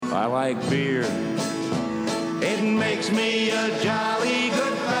I like beer. It makes me a jolly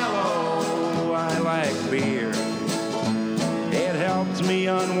good fellow. I like beer. It helps me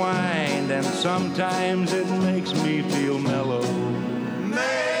unwind, and sometimes it makes me feel mellow.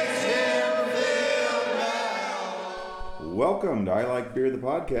 Makes him feel mellow. Welcome to I Like Beer, the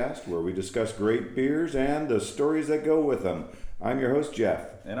podcast, where we discuss great beers and the stories that go with them. I'm your host,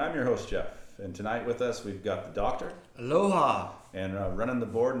 Jeff. And I'm your host, Jeff. And tonight with us, we've got the doctor. Aloha. And running the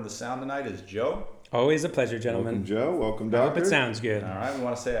board and the sound tonight is Joe. Always a pleasure, gentlemen. Welcome, Joe. Welcome, I Doctor. hope it sounds good. All right, we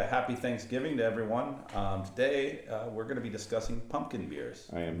want to say a happy Thanksgiving to everyone. Today, we're going to be discussing pumpkin beers.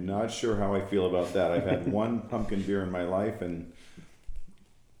 I am not sure how I feel about that. I've had one pumpkin beer in my life, and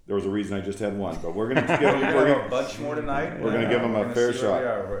there was a reason I just had one. But we're going to give them a bunch more tonight. We're going to give them a fair shot.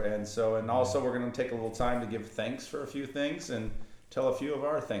 And also, we're going to take a little time to give thanks for a few things and tell a few of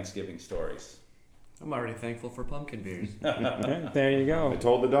our Thanksgiving stories. I'm already thankful for pumpkin beers. There you go. I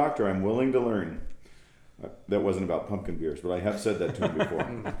told the doctor I'm willing to learn. That wasn't about pumpkin beers, but I have said that to him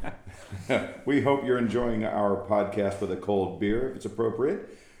before. We hope you're enjoying our podcast with a cold beer, if it's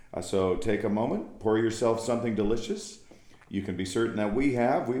appropriate. So take a moment, pour yourself something delicious. You can be certain that we've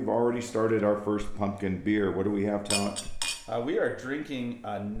already started our first pumpkin beer. What do we have, Talent? We are drinking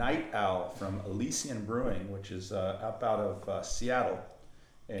a Night Owl from Elysian Brewing, which is up out of Seattle.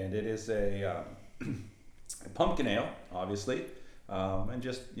 And it is a pumpkin ale, obviously. And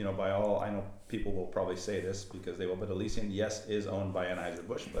just, by all, I know people will probably say this because they will, but Elysian, yes, is owned by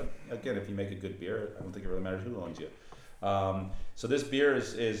Anheuser-Busch. But again, if you make a good beer, I don't think it really matters who owns you. So this beer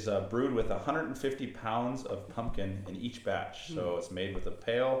is brewed with 150 pounds of pumpkin in each batch. So it's made with a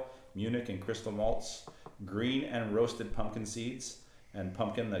pale, Munich and crystal malts, green and roasted pumpkin seeds, and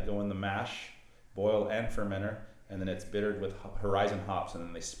pumpkin that go in the mash, boil and fermenter. And then it's bittered with Horizon hops, and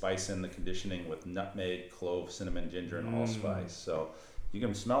then they spice in the conditioning with nutmeg, clove, cinnamon, ginger, and allspice. So you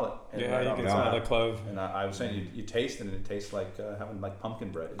can smell it. Yeah, you can smell the clove. And I was saying, you taste it, and it tastes like having like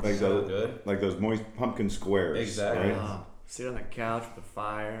pumpkin bread. It's Like so good. Like those moist pumpkin squares. Exactly. Right? Sit on the couch with a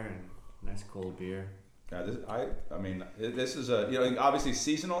fire and nice cold beer. Yeah, this is obviously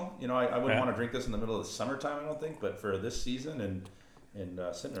seasonal. I wouldn't want to drink this in the middle of the summertime, I don't think. But for this season and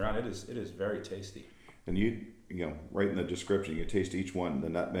sitting around, it is very tasty. And right in the description, you taste each one: the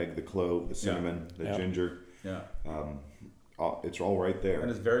nutmeg, the clove, the cinnamon, the ginger. Yeah. It's all right there. And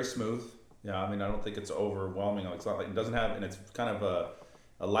it's very smooth. Yeah, I don't think it's overwhelming. It's not like it doesn't have, and it's kind of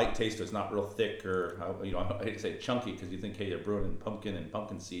a light taste. It's not real thick or I hate to say chunky because you think, hey, you're brewing in pumpkin and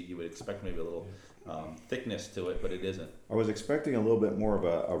pumpkin seed, you would expect maybe a little thickness to it, but it isn't. I was expecting a little bit more of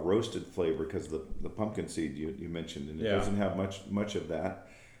a roasted flavor because the pumpkin seed you mentioned, and it doesn't have much of that.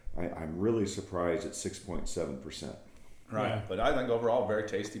 I'm really surprised at 6.7%. Right, yeah. But I think overall very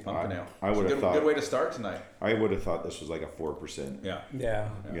tasty pumpkin ale. I would have thought good way to start tonight. I would have thought this was like a 4%. Yeah. Yeah.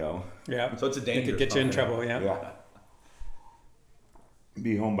 So it's a dangerous. It could get you in trouble. Yeah.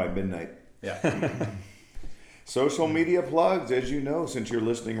 Be home by midnight. Yeah. Social media plugs, as you know, since you're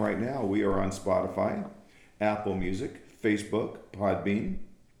listening right now, we are on Spotify, Apple Music, Facebook, Podbean.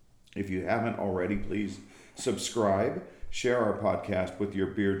 If you haven't already, please subscribe. Share our podcast with your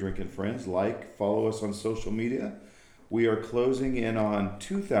beer drinking friends. Follow us on social media. We are closing in on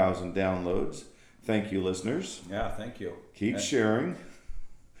 2,000 downloads. Thank you, listeners. Yeah, thank you. Keep sharing.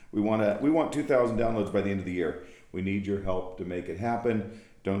 We want 2,000 downloads by the end of the year. We need your help to make it happen.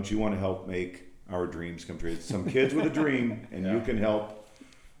 Don't you want to help make our dreams come true? It's some kids with a dream, and you can help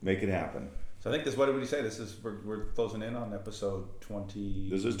make it happen. So I think what did we say? We're closing in on episode 20.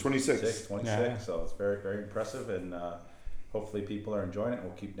 This is 26. 26. Yeah. So it's very, very impressive, and hopefully people are enjoying it.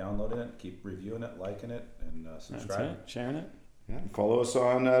 We'll keep downloading it, keep reviewing it, liking it, and subscribing. That's it. Sharing it. Yeah. Follow us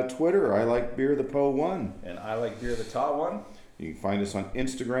on Twitter. I Like Beer, the Po1. And I Like Beer, the Ta1. You can find us on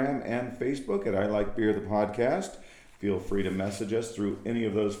Instagram and Facebook at I Like Beer, the podcast. Feel free to message us through any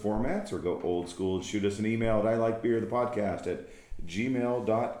of those formats, or go old school and shoot us an email at ilikebeerthepodcast at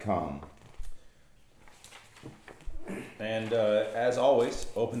gmail.com. And as always,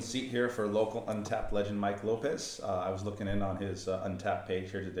 open seat here for local Untapped legend Mike Lopez. I was looking in on his Untapped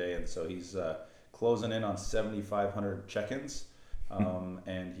page here today, and so he's closing in on 7,500 check-ins.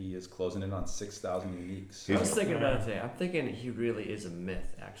 And he is closing in on 6,000 uniques. So. I was thinking about it today. I'm thinking he really is a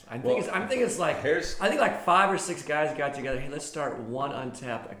myth, actually. I think it's like, I think like 5 or 6 guys got together. Hey, let's start one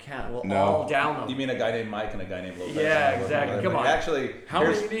Untapped account. We'll all download. You mean a guy named Mike and a guy named Lopez? Yeah, exactly. Come on. Actually, how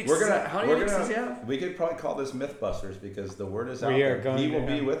many uniques does he have? We could probably call this Mythbusters because the word is out there. He will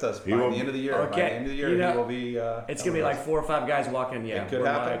be with us by the end of the year. Okay. By the end of the year, he will be. It's gonna be like 4 or 5 guys walking. Yeah, it could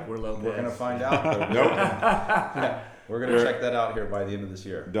happen. Mike, we're Lopez. We're gonna find out. Nope. We're going to check that out here by the end of this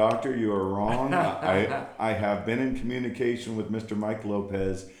year. Doctor, you are wrong. I have been in communication with Mr. Mike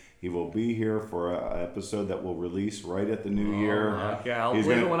Lopez. He will be here for an episode that will release right at the new year. Okay, I'll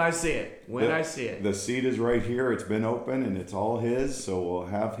believe it when I see it. The seat is right here. It's been open and it's all his, so we'll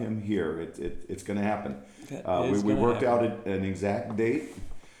have him here. It's going to happen. We worked out an exact date,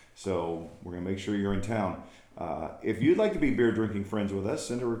 so we're going to make sure you're in town. If you'd like to be beer drinking friends with us,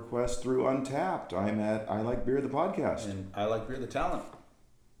 send a request through Untapped. I'm at I Like Beer the Podcast. And I Like Beer the Talent.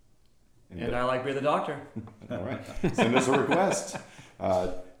 And I Like Beer the Doctor. All right. Send us a request.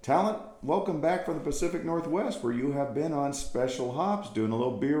 Talent, welcome back from the Pacific Northwest, where you have been on Special Hops doing a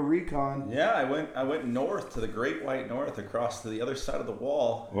little beer recon. Yeah, I went north to the Great White North, across to the other side of the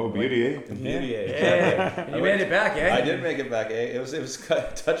wall. Oh, beauty, eh? Beauty, eh? Hey, you made it back, eh? I did make it back, eh? It was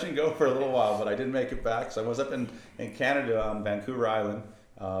touch and go for a little while, but I did make it back. So I was up in Canada on Vancouver Island.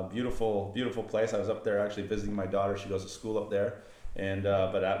 Beautiful place. I was up there actually visiting my daughter. She goes to school up there. And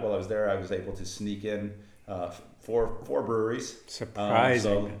while I was there, I was able to sneak in four breweries. Surprising.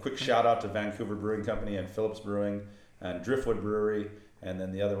 So quick shout out to Vancouver Brewing Company and Phillips Brewing and Driftwood Brewery, and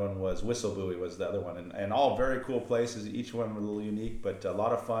then the other one was Whistle Buoy was the other one, and all very cool places. Each one a little unique, but a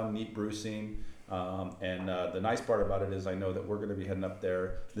lot of fun, neat brew scene. The nice part about it is I know that we're going to be heading up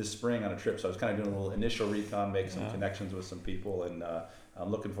there this spring on a trip. So I was kind of doing a little initial recon, make some connections with some people, and I'm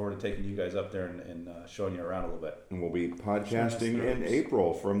looking forward to taking you guys up there and showing you around a little bit. And we'll be podcasting in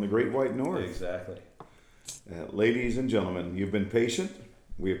April from the Great White North. Exactly. Ladies and gentlemen, you've been patient.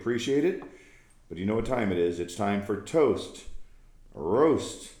 We appreciate it. But you know what time it is. It's time for toast,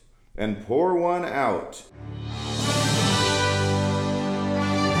 roast, and pour one out.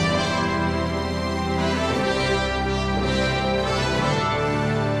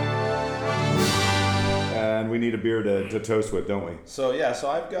 And we need a beer to toast with, don't we? So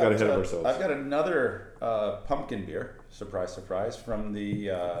I've got ahead of ourselves. I've got another pumpkin beer, surprise, from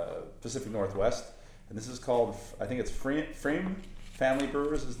the Pacific Northwest. And this is called, I think it's Freem Family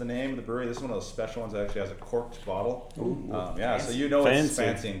Brewers is the name of the brewery. This is one of those special ones that actually has a corked bottle. So you know it's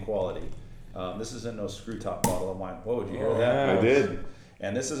fancy in quality. This isn't no screw top bottle of wine. Whoa, did you hear that? I did.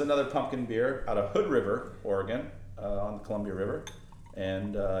 And this is another pumpkin beer out of Hood River, Oregon, on the Columbia River.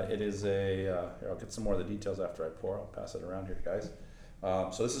 And it is here, I'll get some more of the details after I pour. I'll pass it around here, guys.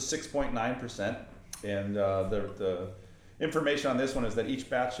 So this is 6.9%. And the information on this one is that each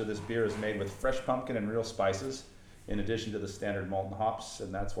batch of this beer is made with fresh pumpkin and real spices, in addition to the standard malt and hops,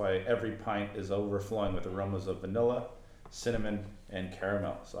 and that's why every pint is overflowing with aromas of vanilla, cinnamon, and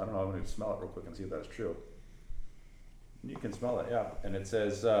caramel. So I don't know, I'm going to smell it real quick and see if that's true. You can smell it, yeah. And it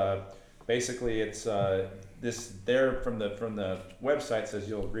says, basically it's this there from the website says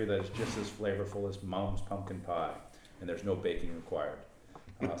you'll agree that it's just as flavorful as Mom's pumpkin pie, and there's no baking required.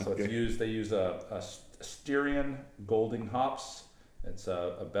 So Okay. they use a Styrian Golding hops. It's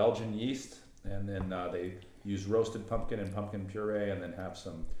a Belgian yeast, and then they use roasted pumpkin and pumpkin puree, and then have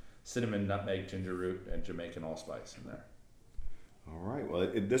some cinnamon, nutmeg, ginger root, and Jamaican allspice in there. All right. Well,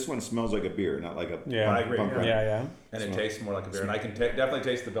 this one smells like a beer, not like a I agree. pumpkin. Yeah. And it tastes more like a beer, and I can definitely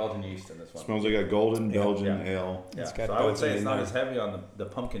taste the Belgian yeast in this one. Smells like a golden Belgian ale. Yeah. It's got So I would say Belgian it's in not there. as heavy on the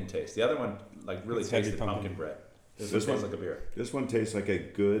pumpkin taste. The other one really It's tastes heavy the pumpkin pumpkin. bread. This This one tastes one- like a beer. This one tastes like a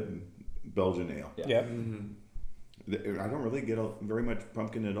good Belgian ale. Yeah. Yep. I don't really get very much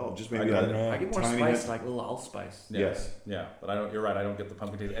pumpkin at all. Just maybe I a I get more tiny spice, bit. like a little allspice. Yeah. Yes. Yeah, but you're right. I don't get the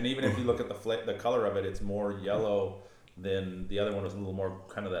pumpkin taste. And even if you look at the color of it, it's more yellow than the other one was a little more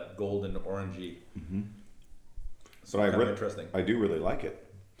kind of that golden orangey. So But kind of interesting. I do really like it.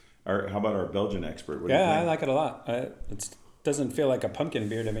 How about our Belgian expert? What do you Yeah, I think? like it a lot. It doesn't feel like a pumpkin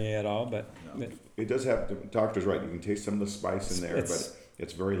beer to me at all, but It does have. The doctor's right. You can taste some of the spice in there, It's- but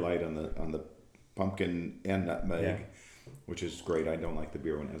it's very light on the pumpkin and nutmeg, Yeah. which is great. I don't like the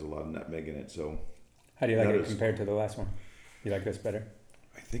beer when it has a lot of nutmeg in it. So how do you like That it is- compared to the last one? You like this better?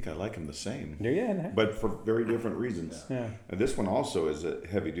 I think I like them the same, Do you? but for very different reasons. Yeah. And this one also is a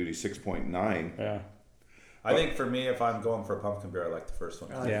heavy duty 6.9. Yeah. I think for me, if I'm going for a pumpkin beer, I like the first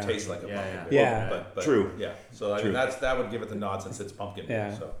one. 'Cause Yeah. It tastes like a Yeah, pumpkin yeah. beer. Yeah. But True. Yeah. So I True. mean, that would give it the nod since it's pumpkin beer.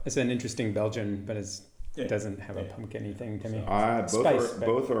 Yeah. So. It's an interesting Belgian, but it Yeah. doesn't have a Yeah. pumpkin-y thing to me. Both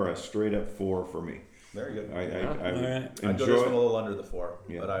Spice, are a straight up 4 for me. Very good. I All right. I'd go enjoy this one a it. little under the 4,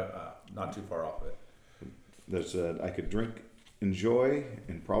 Yeah. but I not too far off of it. There's I could drink, enjoy,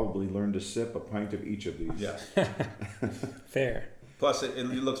 and probably learn to sip a pint of each of these. Yeah. Fair. Plus, it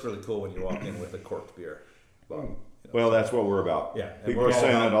looks really cool when you walk in with a corked beer. Well, Well, that's what we're about. Yeah. And People we're are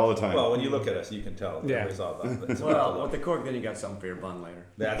saying that all the time. Well, when you look at us, you can tell. Yeah. Everybody's all about it. Well, with the cork, then you got something for your bun later.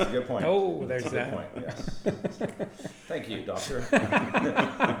 That's a good point. Oh, there's That's a good that. point. Yes. Thank you,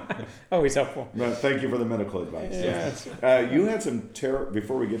 doctor. Always helpful. No, thank you for the medical advice. Yeah. You had some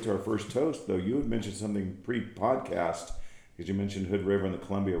before we get to our first toast, though. You had mentioned something pre-podcast because you mentioned Hood River and the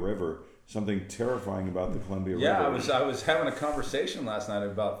Columbia River. Something terrifying about the Columbia River. Yeah, I was having a conversation last night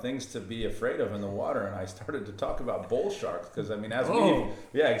about things to be afraid of in the water, and I started to talk about bull sharks because I mean, as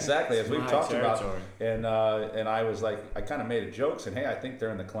we've talked about, and I was like, I kind of made a joke saying, hey, I think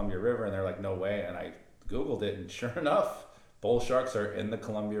they're in the Columbia River, and they're like, no way, and I Googled it, and sure enough, bull sharks are in the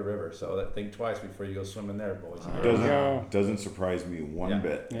Columbia River. So think twice before you go swimming there, boys. Doesn't surprise me one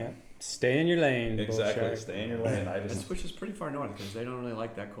bit. Yeah. Stay in your lane. Exactly. Stay in your lane. Which is pretty far north because they don't really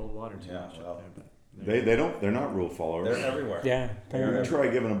like that cold water too much up They there. don't. They're not rule followers. They're everywhere. Yeah. We're gonna try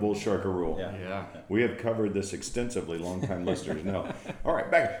giving a bull shark a rule. Yeah. We have covered this extensively. Longtime listeners know. All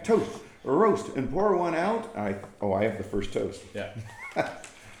right, back toast or roast and pour one out. I have the first toast. Yeah.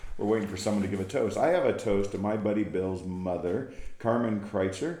 We're waiting for someone to give a toast. I have a toast to my buddy Bill's mother, Carmen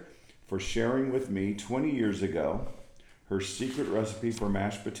Kreitzer, for sharing with me 20 years ago her secret recipe for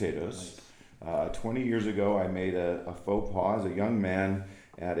mashed potatoes. 20 years ago, I made a faux pas as a young man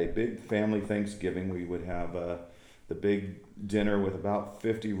at a big family Thanksgiving. We would have the big dinner with about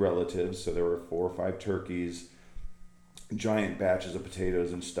 50 relatives. So there were 4 or 5 turkeys, giant batches of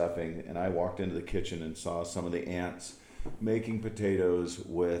potatoes and stuffing. And I walked into the kitchen and saw some of the aunts making potatoes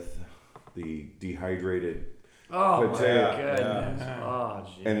with the dehydrated potato. My goodness. Oh,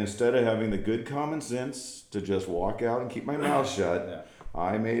 geez. And instead of having the good common sense to just walk out and keep my mouth shut,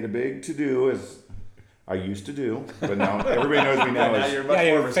 I made a big to-do, as I used to do, but now everybody knows me now. You're much more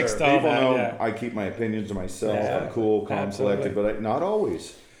you're fixed reserved. People know Yeah. I keep my opinions to myself. Yeah. I'm cool, calm, Absolutely. collected, but not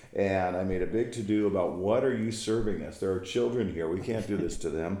always. And I made a big to-do about what are you serving us? There are children here. We can't do this to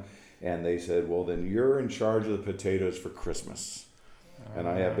them. And they said, well, then you're in charge of the potatoes for Christmas. And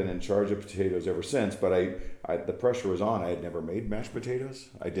I have been in charge of potatoes ever since, but the pressure was on. I had never made mashed potatoes.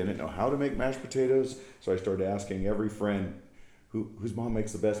 I didn't know how to make mashed potatoes, so I started asking every friend, whose mom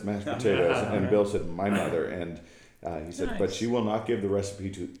makes the best mashed potatoes? And Bill said, my mother. And he said, but she will not give the recipe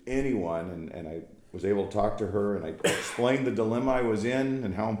to anyone. And I was able to talk to her, and I explained the dilemma I was in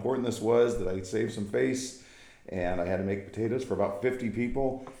and how important this was, that I'd save some face. And I had to make potatoes for about 50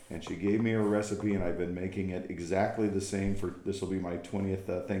 people, and she gave me a recipe, and I've been making it exactly the same this will be my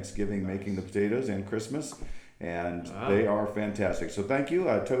 20th Thanksgiving making the potatoes and Christmas, and they are fantastic. So thank you.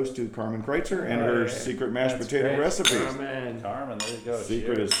 Toast to Carmen Kreitzer and her secret mashed potato recipes. Carmen, there you go.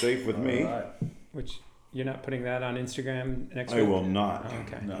 Secret is safe with me. Right. Which you're not putting that on Instagram next I week? will not.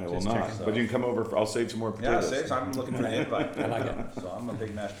 Okay. I will Just not. checking. But you can come over. I'll save some more potatoes. Yeah, I'm looking for the invite. I like it. So I'm a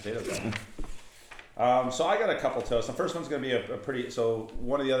big mashed potato guy. So I got a couple toasts. The first one's going to be a pretty. So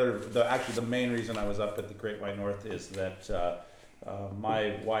one of the main reason I was up at the Great White North is that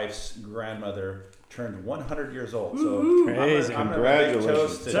my wife's grandmother turned 100 years old. So Crazy.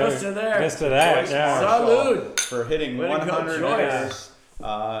 Congratulations. Toast to there. Just to that. Joyce Yeah. Marshall Salud. for hitting Way to go, 100 Joyce. years.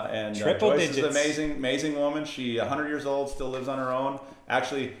 And Triple Joyce is digits. an amazing woman. She 100 years old, still lives on her own.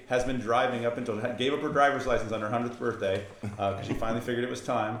 Actually, has been driving up until gave up her driver's license on her 100th birthday because she finally figured it was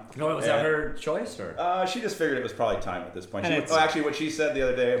time. No, was that her choice or? She just figured it was probably time at this point. And Actually, what she said the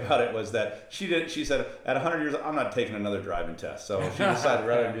other day about it was that she said at 100 years, I'm not taking another driving test. So she decided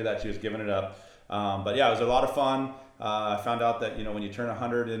rather than do that, she was giving it up. But yeah, it was a lot of fun. I found out that when you turn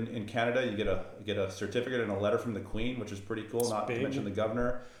 100 in Canada, you get a certificate and a letter from the Queen, which is pretty cool. Not to mention the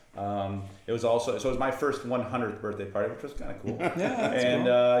governor. It was my first 100th birthday party, which was kind of cool. Yeah,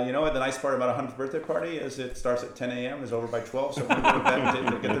 cool. The nice part about a 100th birthday party is it starts at 10 a.m. is over by 12, so we go to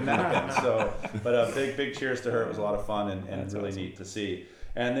bed to get the nap in. So, but a big cheers to her. It was a lot of fun and really neat to see.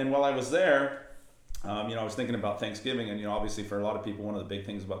 And then while I was there, I was thinking about Thanksgiving, and obviously for a lot of people, one of the big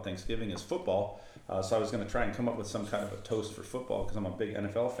things about Thanksgiving is football. So I was going to try and come up with some kind of a toast for football because I'm a big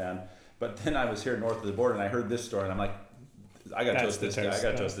NFL fan. But then I was here north of the border, and I heard this story, and I'm like, I got to toast this guy. I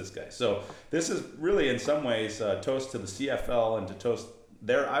got to toast this guy. So this is really, in some ways, a toast to the CFL and to toast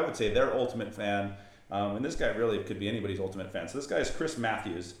I would say their ultimate fan. And this guy really could be anybody's ultimate fan. So this guy is Chris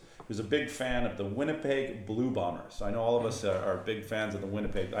Matthews, who's a big fan of the Winnipeg Blue Bombers. So I know all of us are big fans of the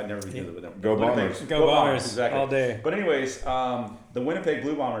Winnipeg. I'd never been with them. Go Bombers. Go Bombers. Exactly. All day. But anyways, the Winnipeg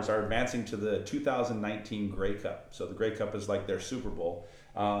Blue Bombers are advancing to the 2019 Grey Cup. So the Grey Cup is like their Super Bowl.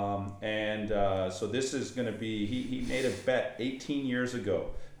 So this is going to be, he made a bet 18 years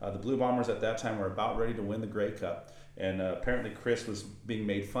ago. The Blue Bombers at that time were about ready to win the Grey Cup. And apparently Chris was being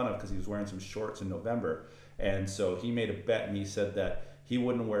made fun of because he was wearing some shorts in November. And so he made a bet, and he said that he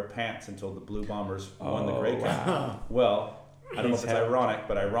wouldn't wear pants until the Blue Bombers won the Grey Cup. Well, I don't know if it's ironic,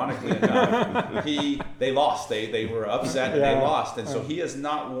 but ironically enough, they lost. They were upset and they lost, and so he has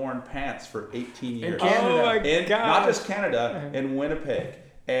not worn pants for 18 years. In Canada, Not just Canada, in Winnipeg.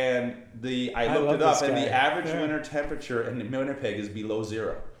 And I looked it up, and the average winter temperature in Winnipeg is below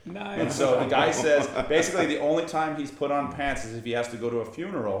 0. Nice. And so the guy says basically the only time he's put on pants is if he has to go to a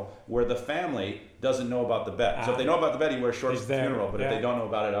funeral where the family doesn't know about the bet. So if they know about the bet, he wears shorts at the funeral. But if they don't know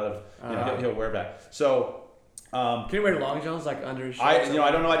about it, he'll wear that. So. Can you wear long johns like under his shorts?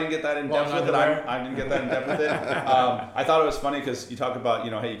 I don't know. I didn't get that in depth with it. I didn't get that in depth with it. I thought it was funny because you talk about,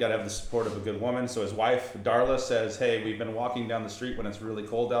 hey, you got to have the support of a good woman. So his wife, Darla, says, hey, we've been walking down the street when it's really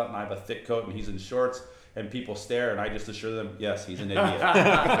cold out and I have a thick coat and he's in shorts. And people stare, and I just assure them, yes, he's an idiot. But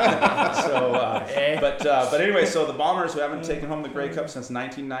anyway, so the Bombers, who haven't taken home the Grey Cup since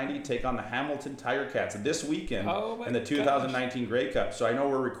 1990, take on the Hamilton Tiger Cats this weekend in the 2019 Grey Cup. So I know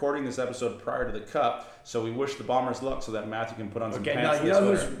we're recording this episode prior to the Cup, so we wish the Bombers luck so that Matthew can put on some pants. Now you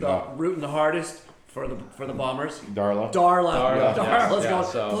know who's rooting the hardest for the Bombers? Darla. Darla's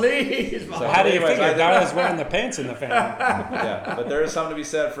going, please. So how do you figure Darla's wearing the pants in the family? Yeah, but there is something to be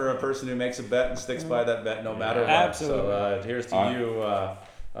said for a person who makes a bet and sticks by that bet no matter what. Absolutely. So here's to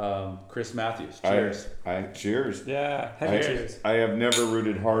you, Chris Matthews. Cheers. Cheers. Yeah. Cheers. I have never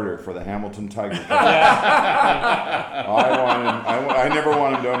rooted harder for the Hamilton Tiger Cats. I never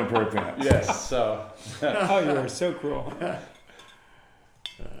wanted him to own a pair of pants. Yes. So. Oh, you are so cruel.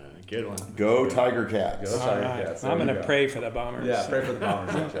 Good one. Go Tiger Cats. Go Tiger Cats. I'm going to pray for the Bombers. Yeah, pray for the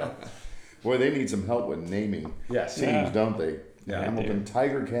Bombers. Boy, they need some help with naming teams, don't they? Yeah, Hamilton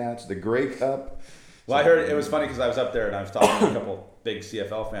Tiger Cats, the Grey Cup. Well, I heard it was funny because I was up there and I was talking to a couple big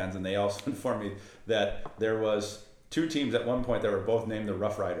CFL fans, and they also informed me that there was 2 teams at one point that were both named the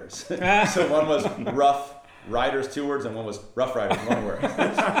Rough Riders. So one was Rough Riders, 2 words, and one was Rough Riders, 1 word.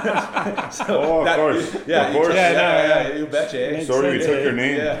 Of course. Yeah, you betcha. Sorry we took your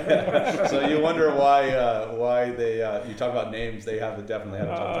name. Yeah. So you wonder why they you talk about names, they definitely have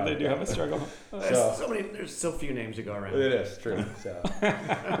a tough time. They do have a struggle. There's so few names to go around. It is true. So.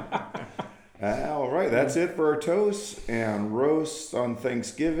 All right, that's it for our toasts and roasts on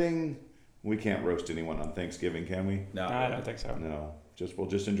Thanksgiving. We can't roast anyone on Thanksgiving, can we? No, I don't think so. No. We'll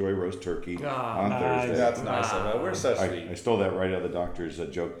just enjoy roast turkey on nice. Thursday. That's nice. We're so sweet. I stole that right out of the doctor's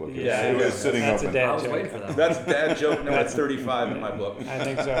joke book. Yeah, it was sitting that's open. A dad I was joke. waiting for that. That's dad joke number 35 in my book. I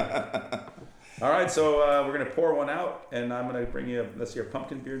think so. All right, so we're going to pour one out, and I'm going to bring you, let's see, our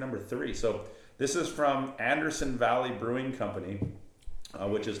pumpkin beer number 3. So this is from Anderson Valley Brewing Company,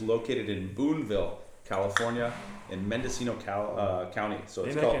 which is located in Boonville, California, in Mendocino County. So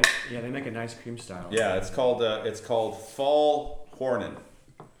they make a nice cream style. Yeah, it's called Fall Hornin.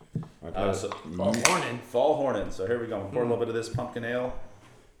 Fall Hornin. So here we go. We'll pour a little bit of this pumpkin ale.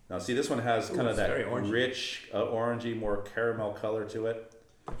 Now, see, this one has kind of that rich, orangey, more caramel color to it.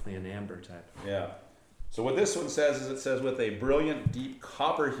 Definitely an amber type. Yeah. So what this one says is it says with a brilliant, deep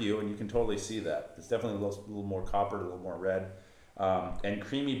copper hue, and you can totally see that. It's definitely a little more copper, a little more red. And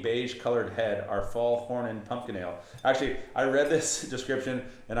creamy beige colored head, our Fall Hornin Pumpkin Ale. Actually, I read this description,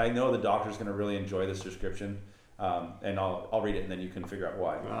 and I know the doctor's going to really enjoy this description. And I'll read it, and then you can figure out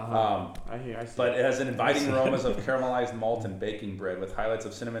why. I see. But it has an inviting aromas of caramelized malt and baking bread with highlights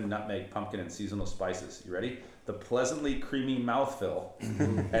of cinnamon, nutmeg, pumpkin, and seasonal spices. You ready? The pleasantly creamy mouthful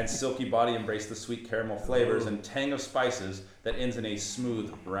and silky body embrace the sweet caramel flavors and tang of spices that ends in a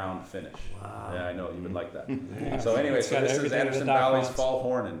smooth, round finish. Wow. Yeah, I know you would like that. So anyway, so this is Anderson Valley's Fall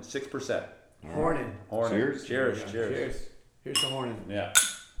Hornin, 6%. Hornin. Cheers. Cheers. Here's the Hornin. Yeah.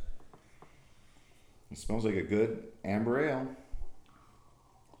 It smells like a good amber ale.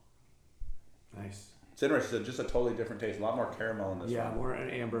 Nice. It's interesting. Just a totally different taste. A lot more caramel in this one. Yeah, more an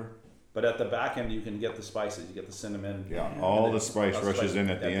amber. But at the back end, you can get the spices. You get the cinnamon. Yeah, all the spice rushes in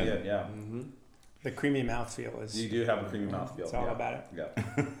at the end. Yeah. Mm-hmm. The creamy mouthfeel is. You do have a creamy mouthfeel. It's all about it.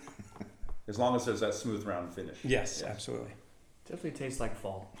 Yeah. As long as there's that smooth, round finish. Yes, absolutely. Definitely tastes like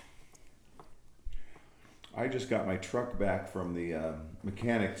fall. I just got my truck back from the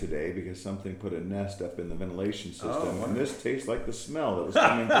mechanic today because something put a nest up in the ventilation system, and this tastes like the smell that was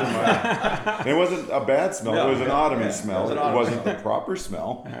coming through my. And it wasn't a bad smell; it was an autumn smell. It wasn't the proper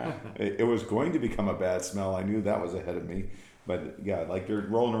smell. It was going to become a bad smell. I knew that was ahead of me, but yeah, like you're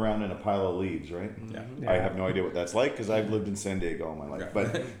rolling around in a pile of leaves, right? Yeah. I have no idea what that's like because I've lived in San Diego all my life,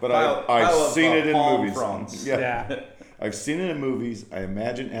 but I've seen it in movies. Fronds. Yeah, I've seen it in movies. I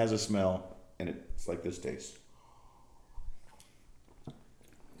imagine it has a smell. And it's like this taste.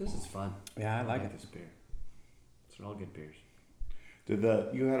 This is fun. Yeah, I like it. This beer. It's all good beers.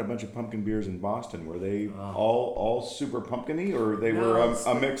 You had a bunch of pumpkin beers in Boston. Were they all super pumpkin-y, or they were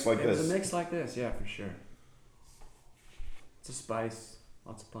a mix like this? It was a mix like this, yeah, for sure. It's a spice,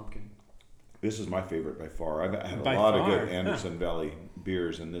 lots of pumpkin. This is my favorite by far. I've had a lot of good Anderson Valley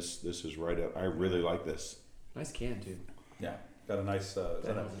beers, and this is right up. I really like this. Nice can too. Yeah, got a nice. It's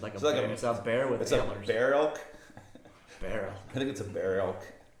a bear with it's antlers. It's a bear elk. Bear elk. I think it's a bear elk.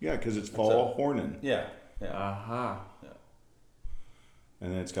 Yeah, because it's fall horning. Yeah. Uh-huh. Yeah.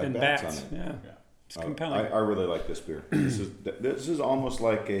 And then it's got bats on it. Yeah. It's compelling. I really like this beer. This is almost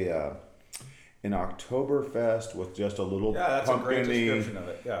like an Oktoberfest with just a little that's a great pumpkin-y description of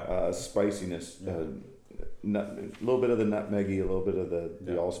it. Yeah. Spiciness. A little bit of the nutmeggy, a little bit of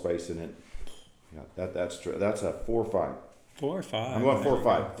the allspice in it. Yeah, that's true. That's a 4-5. 4-5. I'm going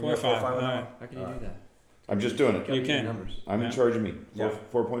 4-5. 4-5. All right. How can you do that? I'm just doing it. You can. Numbers. I'm in charge of me.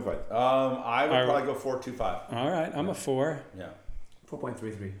 4.5. I would probably go 4.25. All right. I'm a 4. Yeah.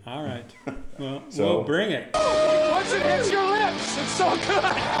 4.33. All right. Well, So- we'll bring it. Once it hits your lips, it's so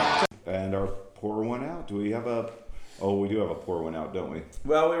good. And our pour one out. Do we have a... Oh, we do have a pour one out, don't we?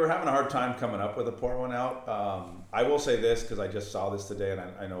 Well, we were having a hard time coming up with a pour one out. I will say this because I just saw this today, and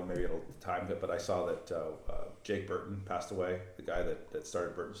I know maybe it'll time it, but I saw that Jake Burton passed away, the guy that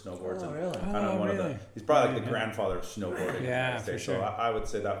started Burton Snowboards. Oh, and really? Kind of one of the. He's probably like the grandfather of snowboarding. in the Yeah, United States. for sure. So I would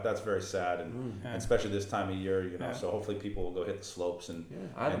say that's very sad, and especially this time of year, So hopefully people will go hit the slopes and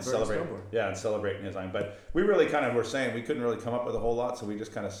celebrate. Snowboard. Yeah, and celebrating his time. But we really kind of were saying we couldn't really come up with a whole lot, so we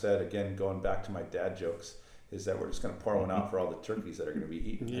just kind of said, again, going back to my dad jokes, is that we're just going to pour one out for all the turkeys that are going to be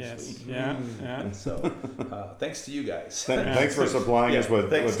eaten next week. Yeah. And so, thanks to you guys. Thanks for supplying us with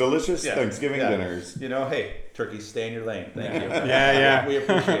delicious Thanksgiving dinners. Hey, turkeys, stay in your lane. Thank you. Yeah. We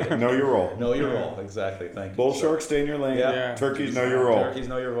appreciate it. Know your role. Know your role. Exactly. Thank you. Bull sharks, stay in your lane. Yeah. Turkeys, know your role. Turkeys,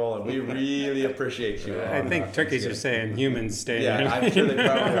 know your role. And we really appreciate you. I think turkeys are saying humans stay Yeah, there. I'm sure they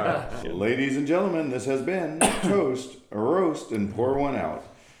probably are. Ladies and gentlemen, this has been Toast, a Roast, and Pour One Out.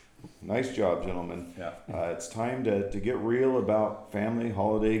 Nice job, gentlemen. Yeah. It's time to get real about family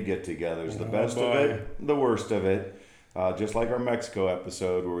holiday get-togethers. The best of boy. it, the worst of it. Just like our Mexico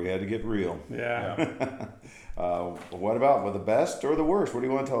episode where we had to get real. Yeah. What about the best or the worst? What do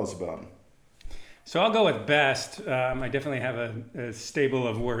you want to tell us about? So I'll go with best. I definitely have a stable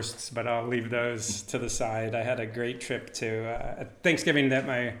of worsts, but I'll leave those to the side. I had a great trip to Thanksgiving that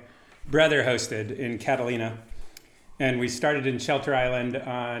my brother hosted in Catalina. And we started in Shelter Island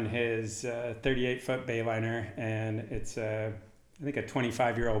on his 38-foot Bayliner, and it's I think a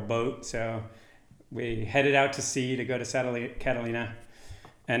 25-year-old boat. So we headed out to sea to go to Catalina,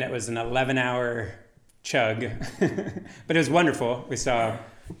 and it was an 11-hour chug, but it was wonderful. We saw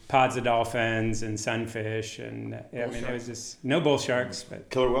pods of dolphins and sunfish, and it was just no bull sharks, but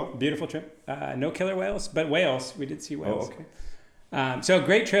Killer whale? beautiful trip. No killer whales, but whales. We did see whales. Oh, okay. So a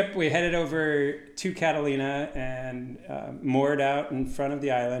great trip. We headed over to Catalina and moored out in front of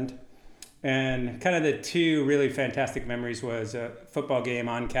the island. And kind of the two really fantastic memories was a football game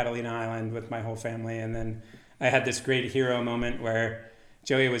on Catalina Island with my whole family. And then I had this great hero moment where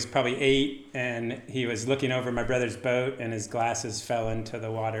Joey was probably 8 and he was looking over my brother's boat and his glasses fell into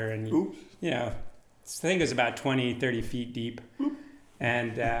the water. And, I think it was about 20, 30 feet deep. Oops.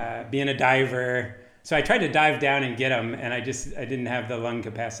 And being a diver... So I tried to dive down and get him, and I didn't have the lung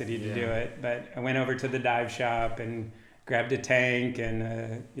capacity to do it. But I went over to the dive shop and grabbed a tank and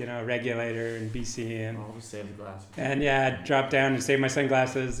a regulator and BC and to save the glasses. And dropped down and saved my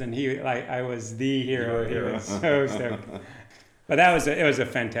sunglasses. And I was the hero. He was so stoked. But it was a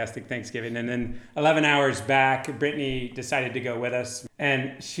fantastic Thanksgiving. And then 11 hours back, Brittany decided to go with us,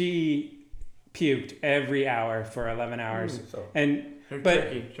 and she puked every hour for 11 hours. Turkey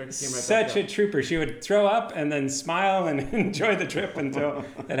came right such a trooper. She would throw up and then smile and enjoy the trip until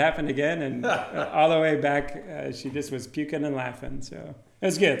it happened again. And all the way back, she just was puking and laughing. So it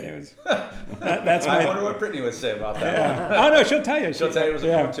was good. It was. That's I wonder what Brittany would say about that. Yeah. Oh no, she'll tell you. She'll tell you it was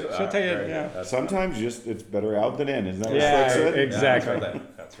a puke too. She'll tell you. Yeah. Sometimes it's better out than in. Isn't that what Yeah, Slick said? exactly. Yeah,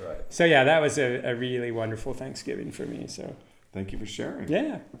 that's right. So yeah, that was a really wonderful Thanksgiving for me. So Thank you for sharing.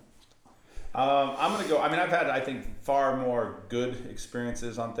 yeah. I'm going to go. I mean, I've had, I think, far more good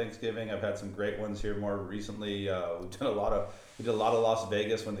experiences on Thanksgiving. I've had some great ones here more recently. We did a lot of Las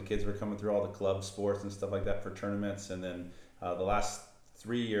Vegas when the kids were coming through all the club sports and stuff like that for tournaments. And then the last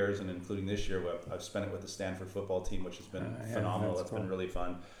 3 years, and including this year, I've spent it with the Stanford football team, which has been phenomenal. That's been really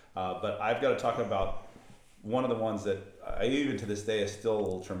fun. But I've got to talk about one of the ones that even to this day is still a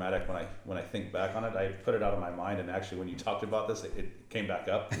little traumatic when I think back on it. I put it out of my mind, and actually when you talked about this, it came back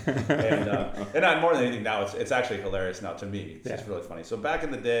up. And not more than anything now, it's actually hilarious now to me. It's just really funny. So back in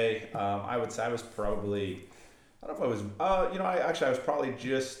the day, I would say I was probably I don't know if I was, I was probably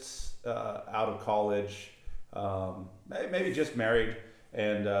just out of college, maybe just married.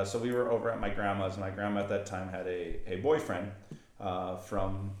 And so we were over at my grandma's. My grandma at that time had a boyfriend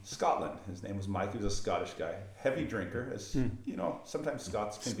from Scotland. His name was Mike. He was a Scottish guy, heavy drinker, as sometimes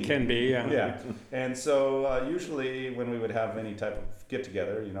Scots can be. Can be, yeah. Yeah. And so usually when we would have any type of get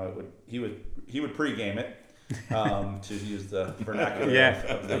together, he would pregame it, to use the vernacular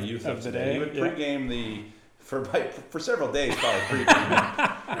of the youth of today. He would pregame for several days, probably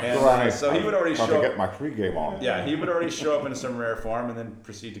pregame. And so he would already show up. Get my pregame on. Yeah, he would already show up in some rare form and then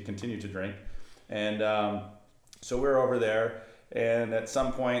proceed to continue to drink. And so we're over there, and at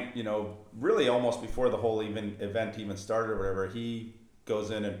some point, really almost before the whole event even started or whatever, he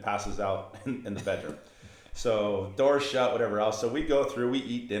goes in and passes out in the bedroom. So doors shut, whatever else. So we go through, we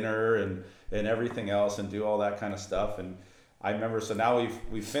eat dinner and everything else and do all that kind of stuff. And I remember, so now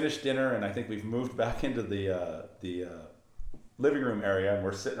we've finished dinner, and I think we've moved back into the living room area, and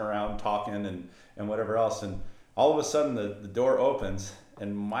we're sitting around talking and whatever else. And all of a sudden the door opens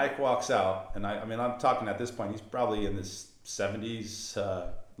and Mike walks out. And I'm talking at this point, he's probably in his 70s,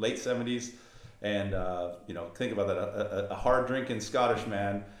 late 70s. And, think about that, a hard drinking Scottish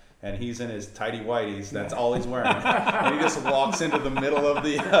man. And he's in his tidy whities. That's all he's wearing. And he just walks into the middle of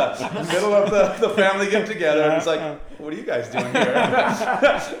the family get together. And he's like, "What are you guys doing here?"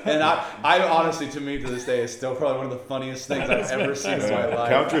 And I honestly, to me, to this day, is still probably one of the funniest things I've ever seen in my life.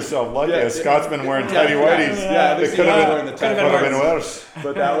 Count yourself lucky. A Scotsman wearing tidy whities. Yeah, it could have been worse.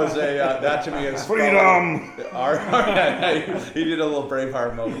 But that was that to me is freedom. He did a little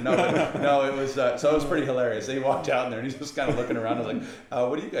Braveheart moment. No, it was so it was pretty hilarious. He walked out in there and he's just kind of looking around. I was like,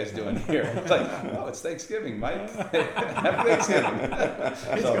 "What are you guys doing here?" It's like, "Oh, it's Thanksgiving, Mike. Happy Thanksgiving."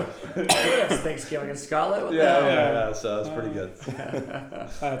 It's Thanksgiving in Scotland. Yeah. So it's pretty good.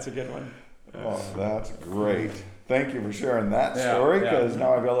 That's a good one. Oh, that's great. Thank you for sharing that story, because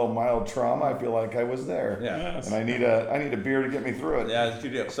now I've got a little mild trauma. I feel like I was there. Yeah. And I need a beer to get me through it. Yeah, you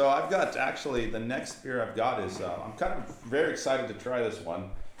do. So I've got, actually, the next beer I've got is, I'm kind of very excited to try this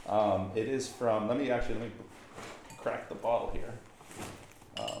one. It is from, let me crack the bottle here.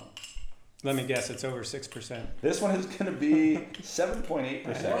 Let me guess, it's over 6%. This one is going to be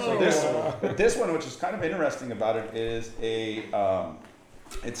 7.8%. So this one, which is kind of interesting about it, is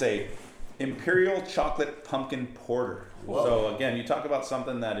it's a Imperial Chocolate Pumpkin Porter. Whoa. So again, you talk about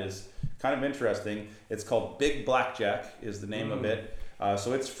something that is kind of interesting. It's called Big Blackjack is the name of it.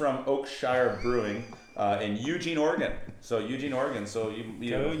 So it's from Oakshire Brewing in Eugene, Oregon. So Eugene, Oregon. So you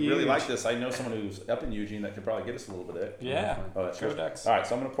really like this. I know someone who's up in Eugene that could probably get us a little bit of it. Yeah. Oh, that's good. All right,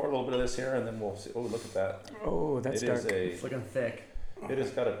 so I'm going to pour a little bit of this here, and then we'll see. Oh, look at that. Oh, that's dark. It's looking thick. It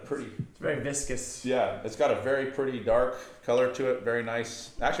has got a pretty... It's very viscous. Yeah, it's got a very pretty dark color to it. Very nice.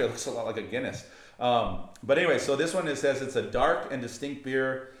 Actually, it looks a lot like a Guinness. But anyway, so this one, it says it's a dark and distinct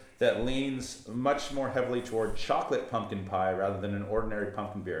beer that leans much more heavily toward chocolate pumpkin pie rather than an ordinary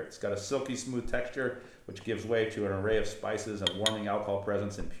pumpkin beer. It's got a silky smooth texture, which gives way to an array of spices and warming alcohol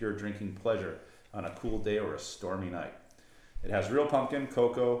presence and pure drinking pleasure on a cool day or a stormy night. It has real pumpkin,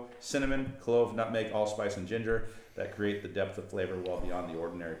 cocoa, cinnamon, clove, nutmeg, allspice, and ginger that create the depth of flavor well beyond the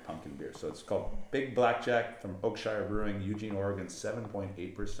ordinary pumpkin beer. So it's called Big Blackjack from Oakshire Brewing, Eugene, Oregon,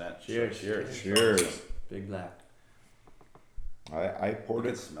 7.8%. Cheers. Cheers. Big Black. I poured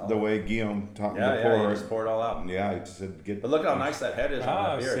it the way Guillaume taught me to pour. Yeah, you just pour it all out. Yeah, I just said get. But look how nice that head is on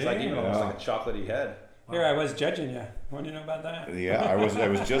that beer. It's like even almost like a chocolatey head. Here, I was judging you. What do you know about that? Yeah, I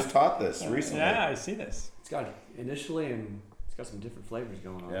was just taught this recently. Yeah, I see this. It's got initially, and it's got some different flavors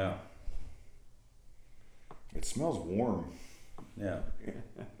going on. Yeah. It smells warm. Yeah.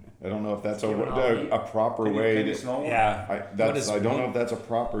 I don't know if that's a proper way. Can you smell warm? Yeah. I don't know if that's a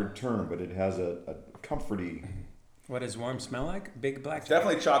proper term, but it has a comforty. What does warm smell like? Big Black.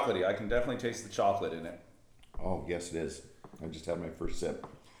 Definitely chocolatey. I can definitely taste the chocolate in it. Oh, yes, it is. I just had my first sip.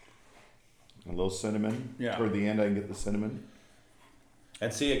 A little cinnamon. Yeah. Toward the end, I can get the cinnamon.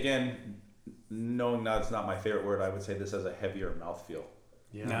 And see, again, knowing that's not my favorite word, I would say this has a heavier mouthfeel.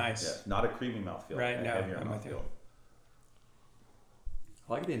 Yeah. Yeah, Nice. not a creamy mouthfeel. Right, a no, heavier I'm with you. mouthfeel.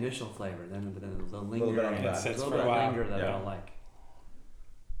 I like the initial flavor, then the little bit linger. on the back. It's a Sits little for bit a of while. linger that Yeah. I don't like.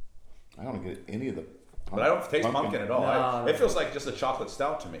 I don't get any of the. But I don't taste pumpkin at all. No. It feels like just a chocolate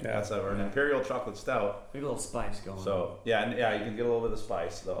stout to me. Yeah. That's an imperial chocolate stout. Maybe a little spice going on. So you can get a little bit of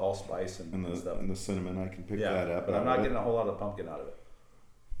spice, the allspice and stuff. And the cinnamon, I can pick Yeah, that up. but I'm not getting a whole lot of pumpkin out of it.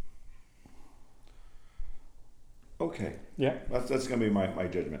 Okay. Yeah. That's gonna be my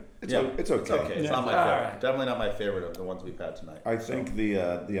judgment. It's Yeah. okay. It's okay. It's Yeah. not my favorite. Alright. Definitely not my favorite of the ones we've had tonight. I think the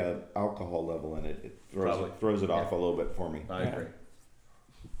alcohol level in it throws it off a little bit for me. I agree.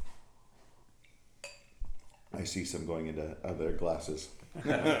 I see some going into other glasses,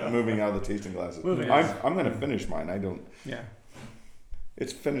 moving out of the tasting glasses. I'm going to finish mine. I don't. Yeah.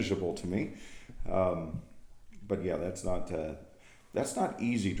 It's finishable to me, but yeah, that's not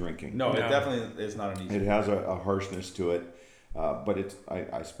easy drinking. No, it definitely is not an easy. It has a harshness to it, but it's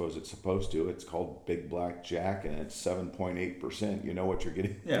I suppose it's supposed to. It's called Big Black Jack, and it's 7.8%. You know what you're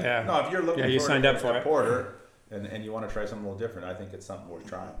getting. Yeah. No, if you're looking you for signed up for a it. porter, and you want to try something a little different, I think it's something worth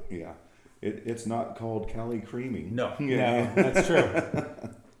trying. Yeah. It's not called Cali Creamy. No. No, that's true.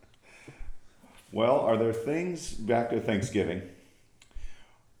 Well, are there things, back to Thanksgiving,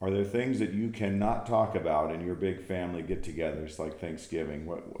 are there things that you cannot talk about in your big family get-togethers like Thanksgiving?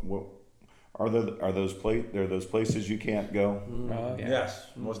 What are those places you can't go? Oh, yeah. Yes,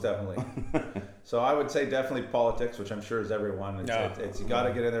 most definitely. So I would say definitely politics, which I'm sure is everyone. It's you got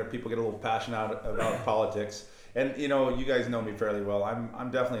to get in there. People get a little passionate about politics. And you guys know me fairly well.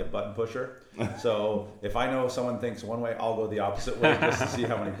 I'm definitely a button pusher. So if I know someone thinks one way, I'll go the opposite way just to see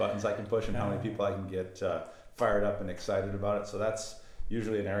how many buttons I can push and how many people I can get fired up and excited about it. So that's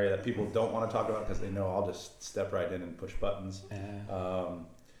usually an area that people don't want to talk about because they know I'll just step right in and push buttons. Yeah.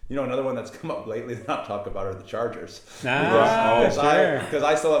 Another one that's come up lately to not talk about are the Chargers. Sure. Because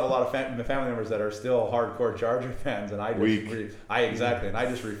I still have a lot of family members that are still hardcore Charger fans, and I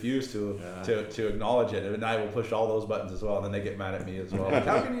just refuse to acknowledge it, and I will push all those buttons as well, and then they get mad at me as well. Like,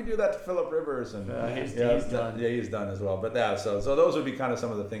 how can you do that to Phillip Rivers? And he's done. Yeah, he's done as well. But yeah, so those would be kind of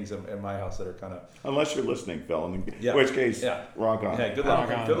some of the things in my house that are kind of. Unless you're listening, Phil, in which case, rock on. Yeah, good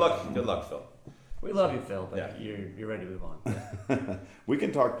luck, Phil. We love you, Phil, but you're ready to move on. We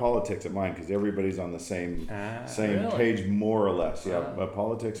can talk politics at mine because everybody's on the same really? page, more or less. Yeah, but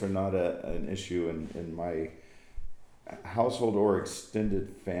politics are not an issue in my household or extended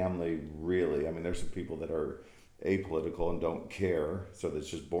family, really. I mean, there's some people that are apolitical and don't care, so that's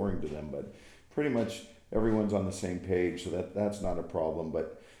just boring to them. But pretty much everyone's on the same page, so that's not a problem.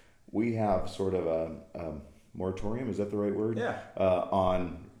 But we have sort of a moratorium, is that the right word? Yeah.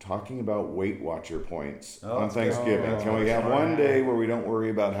 On talking about Weight Watcher points on Thanksgiving. Can we have one day where we don't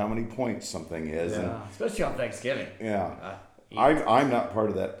worry about how many points something is? Yeah. Especially on Thanksgiving. Yeah. I'm not part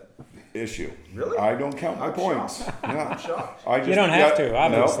of that issue. Really? I don't count my points. Yeah. I'm shocked. You don't have to,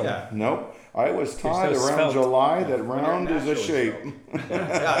 obviously. Nope. I was taught so around svelte. July that round is a shape.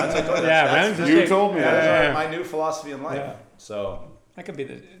 Round is a shape. You told me that. That's my new philosophy in life. Yeah. So That could be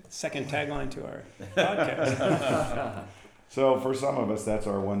the second tagline to our podcast. So for some of us, that's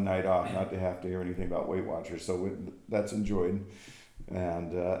our one night off, not to have to hear anything about Weight Watchers. So that's enjoyed.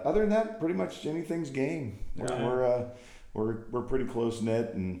 And other than that, pretty much anything's game. We're pretty close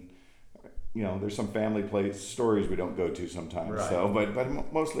knit, and there's some family stories we don't go to sometimes. Right. So,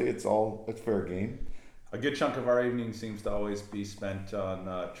 but mostly it's fair game. a good chunk of our evening seems to always be spent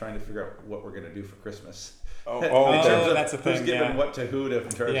on trying to figure out what we're going to do for Christmas. Oh, in terms of that's a thing. Who's giving what to who to in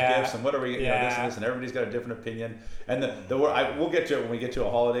terms of gifts, and what are we, this and this, and everybody's got a different opinion. And we'll get to it when we get to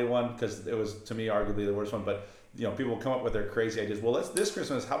a holiday one, because it was, to me, arguably the worst one. But people come up with their crazy ideas. Well, this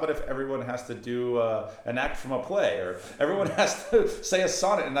Christmas, how about if everyone has to do an act from a play, or everyone has to say a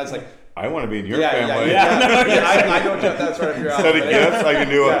sonnet? And I was like, I want to be in your family. I don't jump. That's right up your alley. Instead of gifts, I can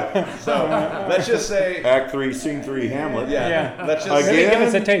do it. So let's just say Act 3, Scene 3, Hamlet. Let's just Again? Give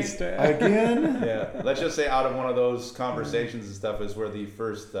us a taste. Again? Yeah, let's just say out of one of those conversations and stuff is where the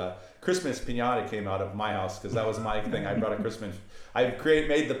first Christmas piñata came out of my house, because that was my thing. I brought a Christmas. I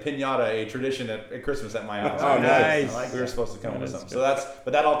made the piñata a tradition at Christmas at my house. Oh, nice. We were supposed to come up with something. So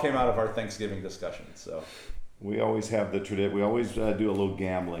but that all came out of our Thanksgiving discussion. So we always have the tradition. We always do a little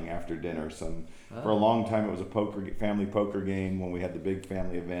gambling after dinner. For a long time, it was a family poker game when we had the big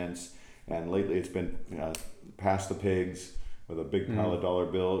family events, and lately it's been Pass the Pigs with a big pile of dollar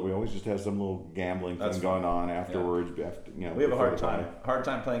bills. We always just have some little gambling thing going on afterwards. Yeah. We have a hard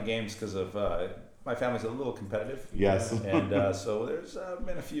time playing games because of my family's a little competitive. Yes. And so there's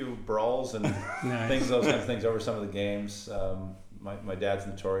been a few brawls and those kinds of things over some of the games. My dad's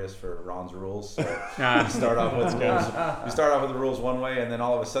notorious for Ron's rules. So you start off with the rules one way, and then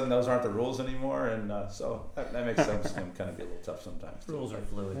all of a sudden those aren't the rules anymore, and so that makes them kind of be a little tough sometimes. Rules are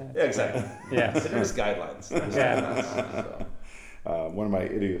fluid. Yeah, exactly. Yeah. There's guidelines. So. One of my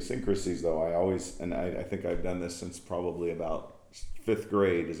idiosyncrasies, though, I think I've done this since probably about 5th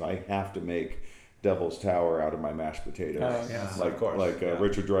grade, is I have to make Devil's Tower out of my mashed potatoes. Oh, yeah. Of course.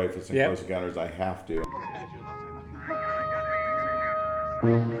 Richard Dreyfuss in Close Encounters, I have to.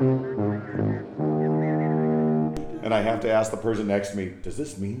 And I have to ask the person next to me, does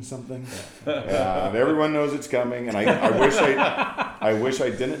this mean something? Everyone knows it's coming, and I wish I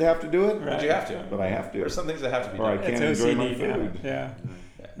didn't have to do it. But you have to. But I have to. There's some things that have to be or done. I can't enjoy my food. Yeah.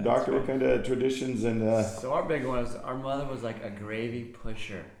 Doctor, what kind of traditions and... So our big one was, our mother was like a gravy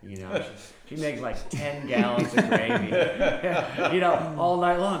pusher, you know. She made like 10 gallons of gravy, you know, all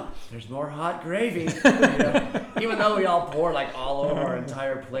night long. There's more hot gravy, you know. Even though we all pour like all over our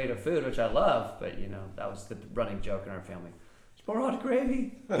entire plate of food, which I love, but you know, that was the running joke in our family. There's more hot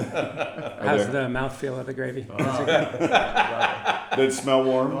gravy. How's the mouthfeel of the gravy? Oh, Did it smell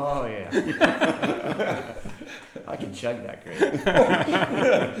warm? oh yeah. I can chug that gravy.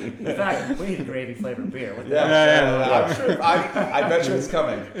 In fact, we need a gravy flavored beer. What the hell? I'm sure. I bet you it's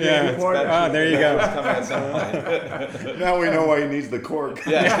coming. Yeah. Oh, there you go. It's coming at some point. Now we know why he needs the cork.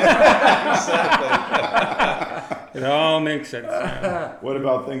 Yeah, exactly. It all makes sense. What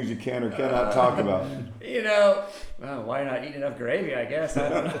about things you can or cannot talk about? You know, well, why not eat enough gravy, I guess. I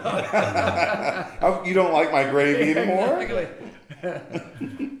don't know. Oh, you don't like my gravy anymore? Exactly.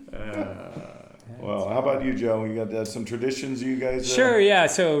 Well, how about you, Joe? You got some traditions you guys... Sure, yeah.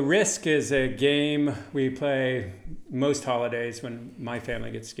 So Risk is a game we play most holidays when my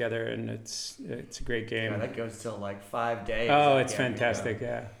family gets together, and it's a great game. Yeah, that goes till like 5 days. Oh, it's fantastic,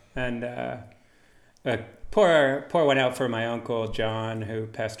 yeah. And pour one out for my uncle John, who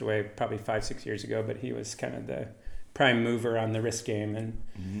passed away probably 5-6 years ago, but he was kind of the prime mover on the Risk game,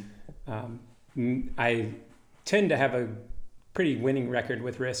 and I tend to have a pretty winning record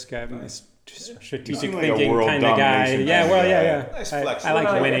with Risk. I'm a strategic like a thinking world kind of guy. domination Yeah, kind well, of guy. yeah. Nice flex. I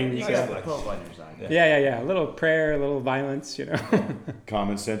like winning. You So. got the Pope on your side. Yeah. A little prayer, a little violence, you know.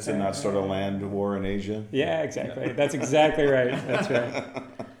 Common sense and not start a land war in Asia. Yeah, exactly. That's exactly right. That's right.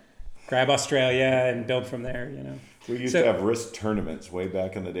 Grab Australia and build from there, you know. We used to have Risk tournaments way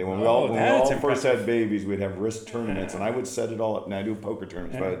back in the day. When we Oh, all that's first had babies, we'd have Risk tournaments, and I would set it all up. And I do poker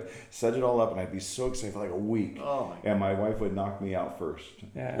tournaments, but I'd set it all up, and I'd be so excited for like a week. Oh my God. And my wife would knock me out first.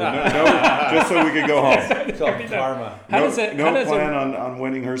 Yeah. No, just so we could go home. It's called karma. How does it plan on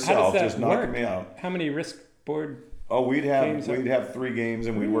winning how does herself. that Just work? knocking me out. How many Risk board? Oh, we'd Games have 3 games,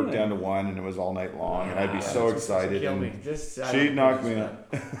 and we'd work Really? down to 1, and it was all night long, and I'd be so excited. Kill and me. she'd knock me out.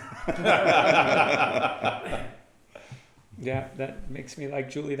 Yeah, that makes me like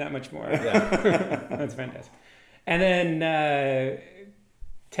Julie that much more. Yeah. That's fantastic. And then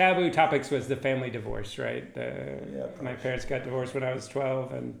taboo topics was the family divorce, right? My parents got divorced when I was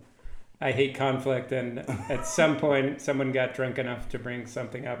 12, and I hate conflict. And at some point, someone got drunk enough to bring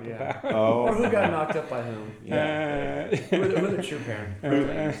something up about. Or who got knocked up by whom? Yeah. Who are the true parents?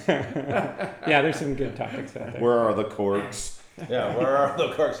 Yeah, there's some good topics out there. Where are the corks? Yeah, where are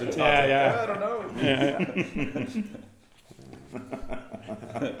the corks and topics? Yeah. I don't know. Yeah.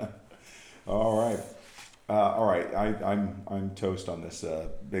 All right. I'm toast on this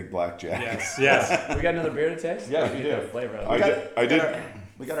big blackjack. Yes. We got another beer to taste? Yes, we do. Get a flavor of it. I did.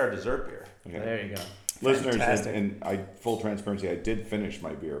 We got our dessert beer. Okay. There you go. Listeners, Fantastic. and full transparency, I did finish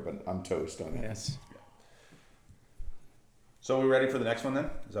my beer, but I'm toast on it. Yes. So are we ready for the next one then?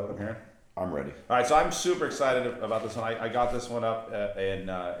 Is that what I'm hearing? I'm ready. All right, so I'm super excited about this one. I got this one up and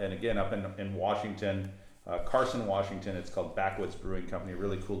again up in Washington, Carson, Washington. It's called Backwoods Brewing Company, a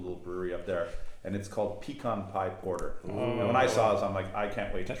really cool little brewery up there, and it's called Pecan Pie Porter. And when I saw this, I'm like, I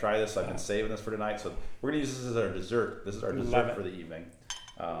can't wait to try this. I've been saving this for tonight, so we're gonna use this as our dessert. This is our dessert for the evening.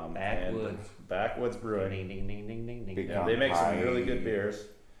 Backwoods Brewing. Ding, ding, ding, ding, ding, ding. Yeah, they make some really good beers,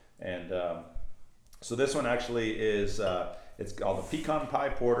 and so this one actually is it's called the Pecan Pie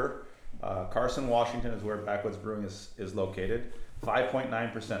Porter. Carson, Washington is where Backwoods Brewing is located.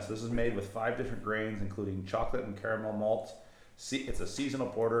 5.9%. So this is made with 5 different grains, including chocolate and caramel malt. It's a seasonal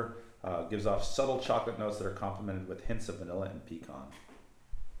porter. Gives off subtle chocolate notes that are complemented with hints of vanilla and pecan.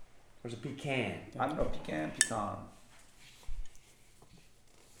 There's a pecan. I don't know, pecan.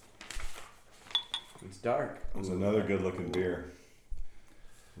 It's dark. It's another good-looking beer.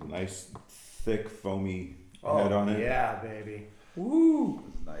 Nice, thick, foamy head on it. Yeah, baby. Woo!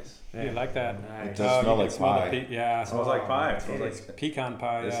 Nice. You like that? It Nice. does smell you like can smell the pie. yeah. It smells like pie. It smells like Pecan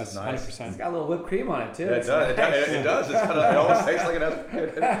pie. This Yeah, is nice. It's 100%. got a little whipped cream on it too. it It's does. nice. It does. It almost tastes like it has.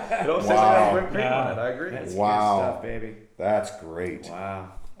 It almost tastes like it has whipped cream on it. I agree. That's Wow. good stuff, baby. That's great.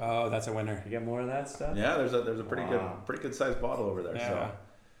 Wow. Oh, that's a winner. You get more of that stuff? Yeah, there's a pretty Wow. good sized bottle over there. Yeah. So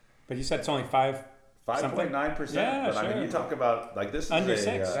But you said it's only 5. 5.9%. Yeah, but I mean, sure. you talk about like this is Under a,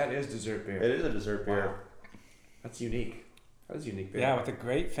 6. That is dessert beer. It is a dessert beer. Wow. That's unique. That was a unique beer. Yeah, with a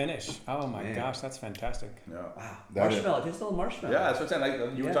great finish. Oh my Man. gosh, that's fantastic. Yeah. Wow. That is- Marshmallow. It tastes a little marshmallow. Yeah, that's what I'm saying.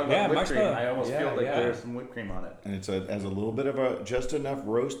 Like you were Yeah. talking Yeah, about whipped cream. marshmallow. I almost Yeah, feel like yeah. there's some whipped cream on it. And it has a little bit of just enough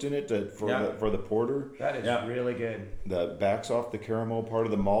roast in it for Yeah. the porter. That is Yeah. really good. That backs off the caramel part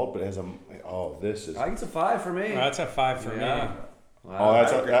of the malt, but has this is. I think it's a 5 for me. Well, that's a 5 for Yeah. me. Oh, Wow.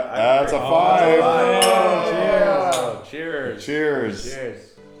 that's I a agree. that's a Oh, 5. Oh, cheers. Cheers. Cheers.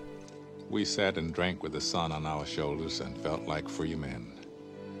 We sat and drank with the sun on our shoulders and felt like free men.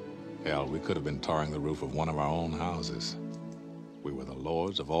 Hell, we could have been tarring the roof of one of our own houses. We were the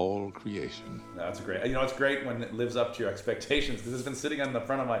lords of all creation. That's great. You know, it's great when it lives up to your expectations, because it's been sitting on the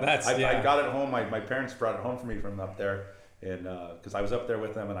front of my... I got it home. My parents brought it home for me from up there, and because I was up there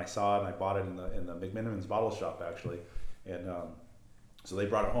with them, and I saw it, and I bought it in the McMinimans bottle shop, actually. And so they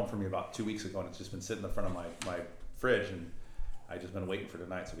brought it home for me about 2 weeks ago, and it's just been sitting in the front of my fridge, and I've just been waiting for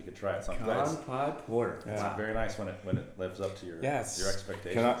tonight so we could try it. So I'm glad Pod porter. it's very nice when it lives up to your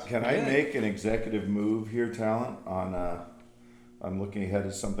expectations. Can I make an executive move here, talent? I'm looking ahead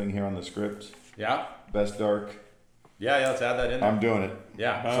at something here on the script. Yeah. Best dark. Yeah, let's add that in there. I'm doing it.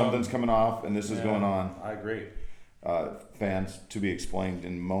 Yeah. Something's coming off, and this is going on. I agree. Fans to be explained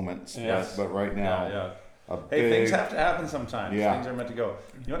in moments. Yes. But right now, Hey, things have to happen sometimes. Yeah. Things are meant to go.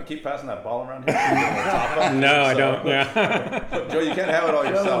 You want to keep passing that ball around here? No, I don't. Yeah. Joe, you can't have it all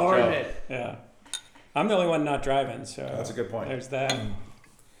yourself, Joe. Yeah. I'm the only one not driving, so That's a good point. there's that.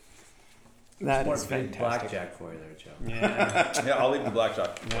 That is fantastic. Blackjack for you there, Joe. Yeah. Yeah, I'll leave the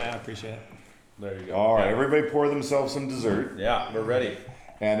blackjack. Yeah, I appreciate it. There you go. all right, everybody pour themselves some dessert. Yeah, we're ready.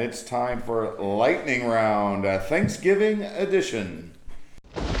 And it's time for Lightning Round, a Thanksgiving edition.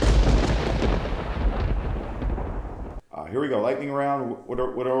 Here we go, Lightning Round. What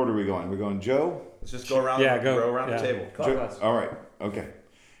order are we going? We're going Joe? Let's just go around, Yeah, go go. around Yeah. the table. Joe? All right, okay.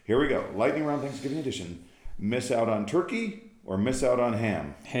 Here we go. Lightning Round Thanksgiving edition. Miss out on turkey or miss out on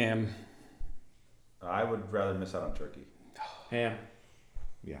ham? Ham. I would rather miss out on turkey. Ham.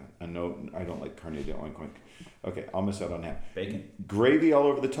 Yeah, I know I don't like carne de oink oink. Okay, I'll miss out on ham. Bacon. Gravy all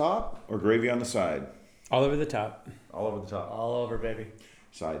over the top or gravy on the side? All over the top. All over the top. All over, baby.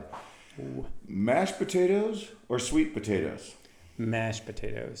 Side. Mashed potatoes or sweet potatoes? Mashed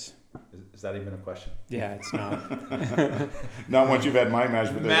potatoes. Is that even a question? Yeah, it's not. Not once you've had my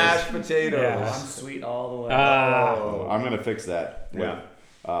mashed potatoes. Mashed potatoes. Yeah. I'm sweet all the way. Oh. I'm going to fix that. Yeah.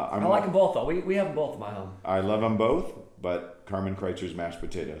 I like them both, though. We have them both in my home. I love them both, but Carmen Kreitzer's mashed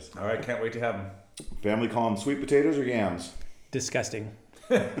potatoes. All right, can't wait to have them. Family call them sweet potatoes or yams? Disgusting.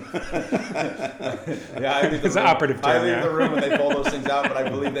 Yeah, I leave It's an operative term, I leave yeah. the room when they pull those things out, but I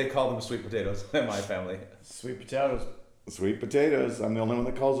believe they call them sweet potatoes in my family. Sweet potatoes. Sweet potatoes. I'm the only one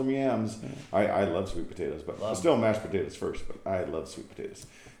that calls them yams. I love sweet potatoes, but still mashed potatoes first, but I love sweet potatoes.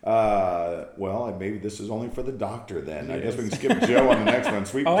 Well, maybe this is only for the doctor then. I guess we can skip Joe on the next one.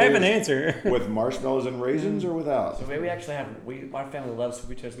 Sweet potatoes. I have an answer. With marshmallows and raisins or without? So maybe we actually have, my family loves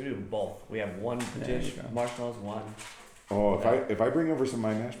sweet potatoes. We do both. We have one dish, marshmallows, one. Oh, if I bring over some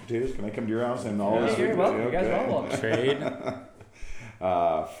of my mashed potatoes, can I come to your house and all the sweet You're welcome. You guys are all welcome. Trade.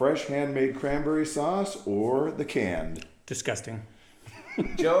 Fresh handmade cranberry sauce or the canned? Disgusting.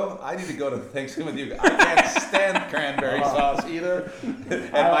 Joe, I need to go to Thanksgiving with you. I can't stand cranberry sauce either.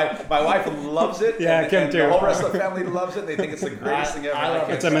 And my wife loves it. Yeah, and, Kim and too. the whole rest of the family loves it. They think it's the greatest thing ever. I love I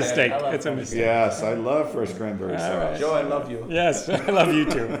can't It's a stand it. mistake. I love It's a mistake. Yes, I love fresh cranberry sauce. Joe, I love you. Yes, I love you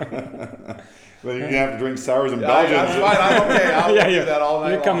too. But you're gonna have to drink sours and Yeah, Belgians. that's fine. I'm okay. I'll do that all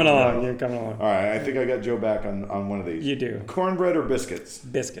night You're coming long. along. You're coming along. All right, I think I got Joe back on one of these. You do. Cornbread or biscuits?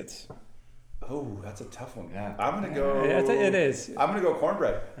 Biscuits. Oh, that's a tough one. Yeah. I'm gonna go. Yeah, it is. I'm gonna go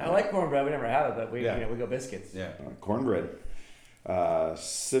cornbread. I like cornbread. We never have it, but we Yeah. we go biscuits. Yeah. Cornbread.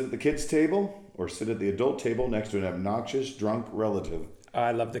 Sit at the kids' table or sit at the adult table next to an obnoxious drunk relative?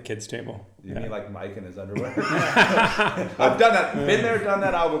 I love the kids' table. You mean like Mike in his underwear? I've done that. Been there, done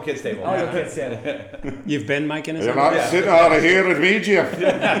that. I'll go kids table. I'll go kids table. You've been Mike in his You're not sitting out of here with me, Jeff.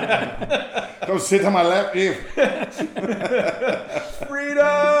 Come sit on my lap, Jeff.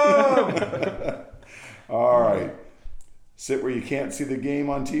 Freedom! All right. Sit where you can't see the game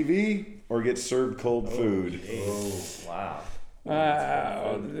on TV or get served cold food. Oh, wow.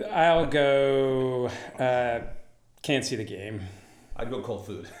 I'll go. Can't see the game. I'd go cold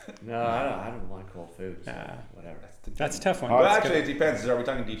food. No, I don't want cold food. So whatever. That's a tough one. Well, That's actually, it good. depends. Are we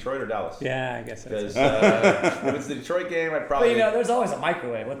talking Detroit or Dallas? Yeah, I guess that's Because it. if it's the Detroit game, I'd But probably. there's always a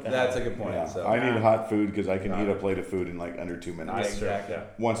microwave. What the That's hell? a good point. Yeah, So. I need hot food because I can eat a plate of food in like under 2 minutes. That's true. Exactly. Yeah.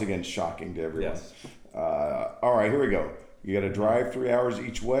 Once again, shocking to everyone. Yes. All right, here we go. You got to drive 3 hours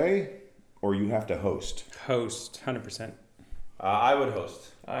each way, or you have to host. Host, 100%. I would host.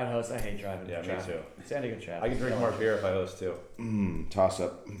 I host. I hate driving. Yeah, me traffic. too. It's ending in traffic. I can drink more beer if I host too. Toss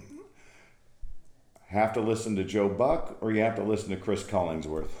up. Have to listen to Joe Buck, or you have to listen to Chris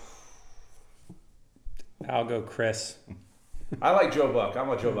Collingsworth. I'll go Chris. I like Joe Buck. I'm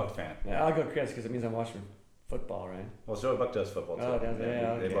a Joe Buck fan. Yeah, I'll go Chris because it means I'm watching football, right? Well, Joe Buck does football too. Oh, does he?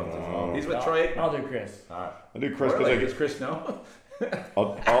 Yeah, They okay. both do. He's with I'll- Troy. I'll do Chris. All right. I do Chris because Really? I Does get. Chris know?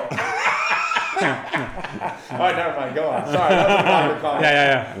 I'll All right, never mind. Go on. Sorry, that was a longer comment.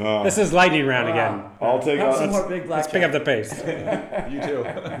 Yeah. This is lightning round again. I'll take Have some a, more big black. Let's pick up the pace. You too.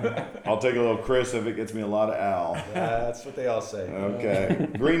 I'll take a little Chris if it gets me a lot of Al. That's what they all say. Okay.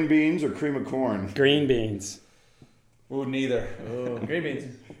 Green beans or cream of corn? Green beans. Ooh, neither. Green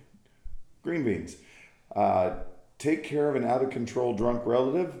beans. Green beans. Take care of an out of control drunk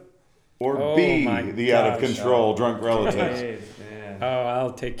relative, or Oh be my the out of gosh. control drunk relative. Jeez, man. Oh,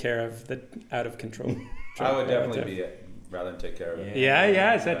 I'll take care of the out of control. I would definitely be it rather than take care of it.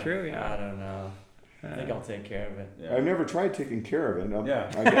 Yeah, is that true? I Yeah. don't know. I think I'll take care of it. Yeah. I've never tried taking care of it. Yeah.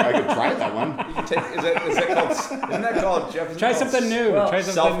 I could try that one. You can take, is that called? Isn't that called Jeff? Try something new. Well, Try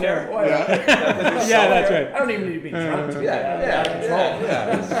something self-care. new. Why not? Yeah, that's right. I don't even need to be drunk to be Yeah, out of control.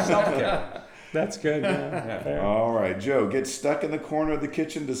 yeah. Self-care. That's good. Yeah. Fair. All right, Joe, get stuck in the corner of the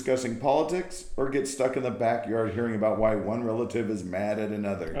kitchen discussing politics, or get stuck in the backyard hearing about why one relative is mad at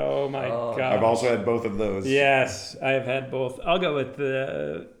another? Oh my god. I've also had both of those. Yes, I've had both. I'll go with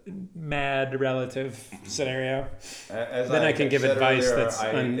the mad relative scenario. As Then I can give said advice earlier, that's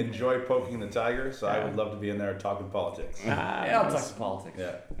I enjoy poking the tiger, so I would love to be in there talking politics. Yeah, I'll talk to politics.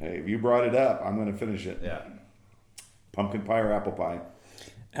 Yeah, Hey, if you brought it up, I'm going to finish it. yeah. Pumpkin pie or apple pie?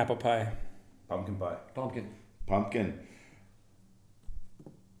 Apple pie. Pumpkin pie. Pumpkin. Pumpkin.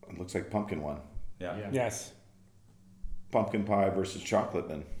 It looks like pumpkin one. Yeah. Yeah. Yes. Pumpkin pie versus chocolate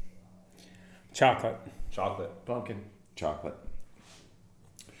then. Chocolate. Chocolate. Pumpkin. Chocolate.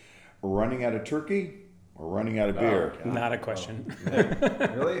 Running out of turkey or running out of beer? Not a question.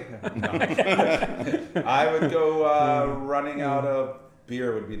 Really? No. I would go running out of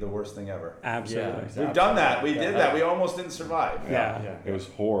beer would be the worst thing ever. Absolutely. Yeah. We've done that. We did that. We almost didn't survive. Yeah. It was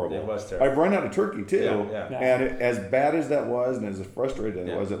horrible. It was terrible. I've run out of turkey too. Yeah. And as bad as that was and as frustrating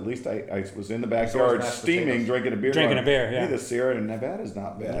Yeah. it was, at least I was in the backyard mashed steaming, potatoes. drinking a beer. Drinking going, a beer, yeah. Hey, the Sierra in Nevada is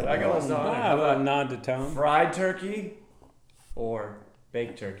not bad. I got this on. Ah, How a little about nod to Tom. fried turkey or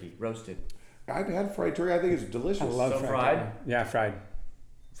baked turkey, roasted? I've had fried turkey. I think it's delicious. I love So fried. fried? turkey. Yeah, fried.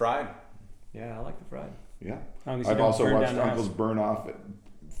 Fried. Yeah, I like the fried. Yeah. long as you I've don't also burn watched down the house. uncles burn off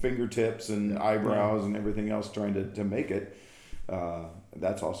fingertips and eyebrows and everything else trying to make it.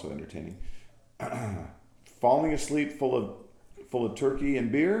 That's also entertaining. Falling asleep full of turkey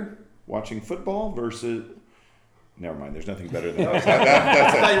and beer, watching football versus. Never mind. There's nothing better than that.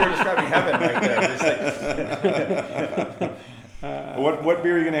 I thought you were describing heaven right there. Just like, What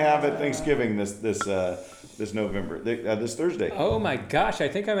beer are you going to have at Thanksgiving this November? This Thursday? Oh my gosh, I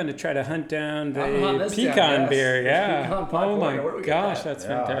think I'm going to try to hunt down I'm hunting the this down, pecan yes. beer. Yeah. Pecan pie Oh my porter. Where do we get gosh, that? that's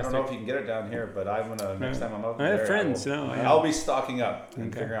yeah, I don't fantastic. know if you can get it down here, but I'm gonna next time I'm up I have there. friends, will, no, yeah. I'll be stocking up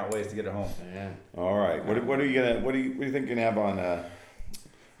and figuring out ways to get it home. Yeah. All right. What do you think you can have on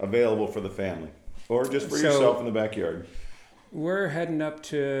available for the family, or just for So- yourself in the backyard? We're heading up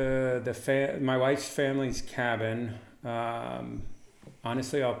to my wife's family's cabin.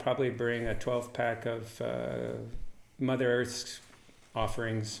 Honestly, I'll probably bring a 12-pack of Mother Earth's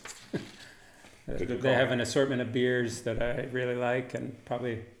offerings. They have an assortment of beers that I really like, and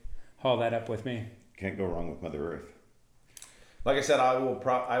probably haul that up with me. Can't go wrong with Mother Earth. Like I said, I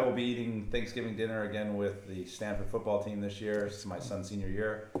will be eating Thanksgiving dinner again with the Stanford football team this year. It's my son's senior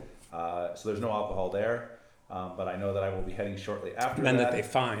year, so there's no alcohol there. But I know that I will be heading shortly after None that that they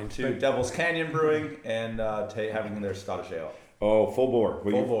find. to but- Devil's Canyon Brewing and having their Scottish ale. Oh, full bore.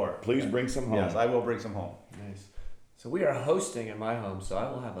 Will Full you bore. Please bring some home. Yes, I will bring some home. Nice. So we are hosting in my home, so I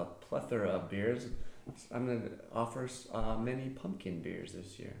will have a plethora of beers. I'm going to offer many pumpkin beers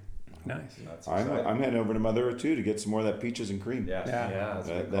this year. Nice. That's I'm exciting. heading over to Mother Earth too to get some more of that peaches and cream. Yes. Yeah. Yeah, that's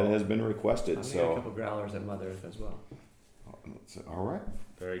That, pretty that cool. has been requested. I'm gonna get a So, couple growlers at Mother Earth as well. all right.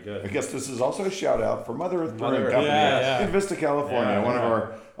 Very I good. guess this is also a shout out for Mother Earth Mother Brewing Earth, Company yeah. in Vista, California, Yeah, one of yeah.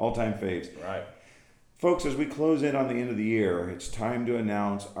 our all-time faves. Right. Folks, as we close in on the end of the year, it's time to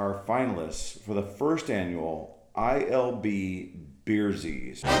announce our finalists for the first annual ILB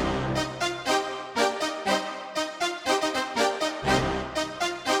BEERZies.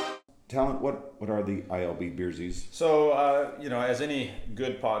 Talent, what are the ILB BEERZies? So, as any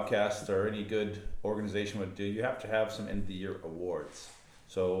good podcast or any good organization would do, you have to have some end of the year awards.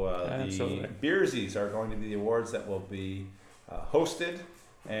 So, Absolutely. the BEERZies are going to be the awards that will be hosted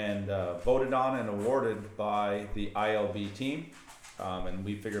and voted on and awarded by the ILB team. And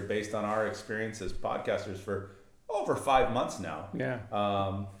we figure, based on our experience as podcasters for over 5 months now, Yeah.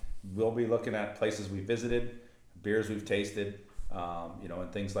 we'll be looking at places we visited, beers we've tasted,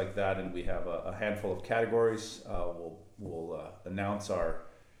 and things like that. And we have a handful of categories. We'll announce our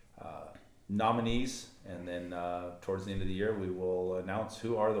nominees, and then towards the end of the year, we will announce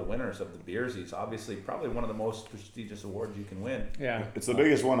who are the winners of the BEERZies. Obviously, probably one of the most prestigious awards you can win. Yeah. It's the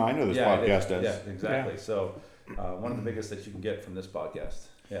biggest one I know this podcast does. Yeah, exactly. So one of the biggest that you can get from this podcast.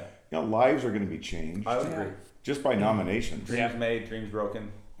 Yeah. Lives are going to be changed. I would agree. Just by nominations. Dreams made, dreams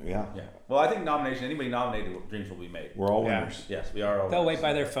broken. Yeah. Yeah. Well, I think anybody nominated, dreams will be made. We're all winners. Yes, we are all They'll winners. wait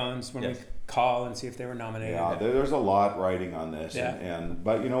by their phones when we call and see if they were nominated. Yeah, there's a lot riding on this. Yeah.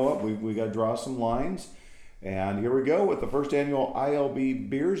 But you know what? We got to draw some lines. And here we go with the first annual ILB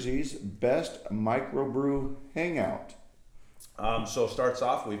BEERZies Best Microbrew Hangout. So starts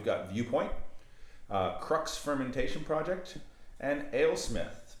off, we've got Viewpoint, Crux Fermentation Project, and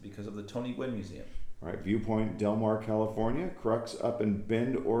Alesmith because of the Tony Gwynn Museum. All right, Viewpoint, Del Mar, California. Crux up in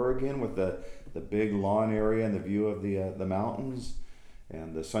Bend, Oregon, with the big lawn area and the view of the mountains,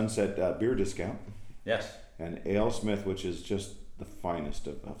 and the Sunset beer discount. Yes. And Alesmith, which is just the finest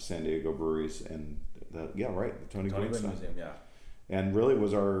of San Diego breweries, and the Tony Gwynn stuff. Museum, yeah. And really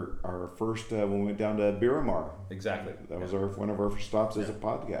was our first when we went down to Beeramar. Exactly. That was one of our first stops as a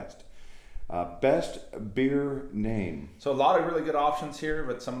podcast. Best beer name. So a lot of really good options here,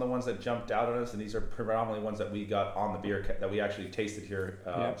 but some of the ones that jumped out at us, and these are predominantly ones that we got on the beer that we actually tasted here.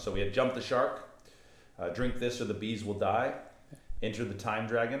 So we had Jump the Shark, Drink This or the Bees Will Die, Enter the Time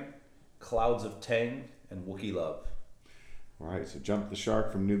Dragon, Clouds of Tang, and Wookiee Love. All right, so Jump the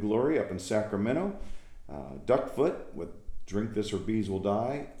Shark from New Glory up in Sacramento. Duckfoot with Drink This or Bees Will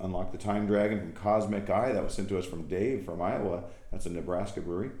Die. Unlock the Time Dragon from Cosmic Eye. That was sent to us from Dave from Iowa. That's a Nebraska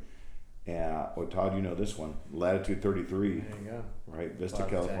brewery. And Todd, you know this one, Latitude 33. There you go. Right, Vista,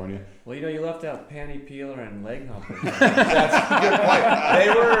 California. Well, you left out panty peeler and leg humper. That's a good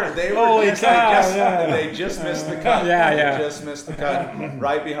point. They were Holy just, cow, they just missed the cut. They just missed the cut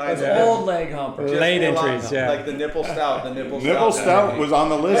right behind the Old leg humper. Late entries, Like the nipple stout. Nipple stout was on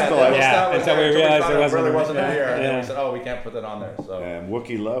the list. Until we realized it wasn't really wasn't here. And then Yeah. we said, we can't put that on there. So. And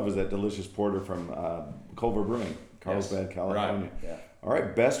Wookiee Love is that delicious porter from Culver Brewing, Carlsbad, California. Right. Yeah. All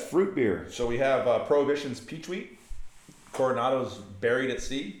right, best fruit beer. So we have Prohibition's Peach Wheat, Coronado's Buried at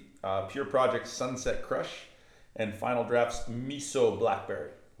Sea, Pure Project's Sunset Crush, and Final Draft's Miso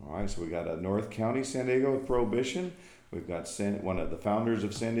Blackberry. All right, so we got North County, San Diego with Prohibition. We've got one of the founders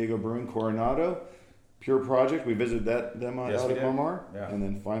of San Diego Brewing, Coronado. Pure Project, we visited them out at Mar. Yeah. And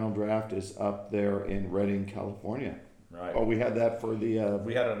then Final Draft is up there in Redding, California. Right. Oh, we had that for the...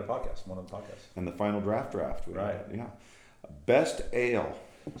 we had it on a podcast, one of the podcasts. And the Final Draft. We Right. had, yeah. Best ale.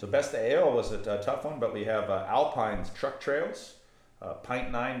 So Best Ale was a tough one, but we have Alpine's Truck Trails,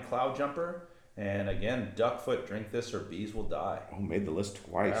 Pint 9 Cloud Jumper, and again, Duckfoot, Drink This or Bees Will Die. Oh, made the list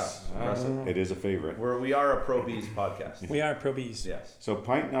twice. Yeah, impressive. It is a favorite. We are a Pro Bees podcast. We are Pro Bees. Yes. So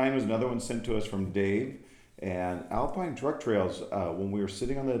Pint 9 was another one sent to us from Dave. And Alpine Truck Trails, when we were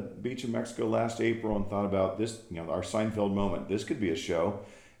sitting on the beach in Mexico last April and thought about this, our Seinfeld moment, this could be a show.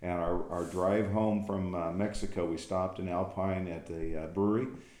 And our drive home from Mexico, we stopped in Alpine at the brewery,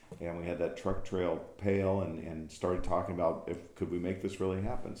 and we had that truck trail pail and started talking about could we make this really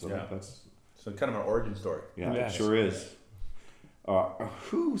happen. So that's so kind of an origin story. Yeah, Yes. it sure is.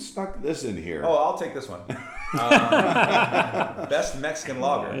 Who snuck this in here? Oh, I'll take this one. Best Mexican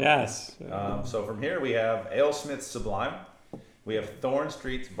lager. Yes. So from here we have Alesmith's Sublime. We have Thorn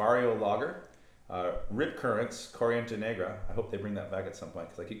Street's Barrio Lager. Rip Current's Corriente Negra. I hope they bring that back at some point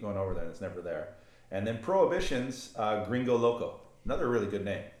because I keep going over there and it's never there. And then Prohibition's Gringo Loco. Another really good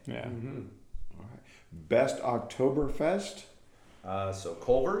name. Yeah. All right. Best Oktoberfest. So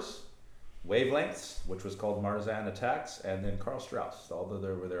Culver's, Wavelengths, which was called Marzan Attacks, and then Karl Strauss. All of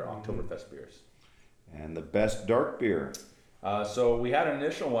were their Oktoberfest beers. And the best dark beer. So we had an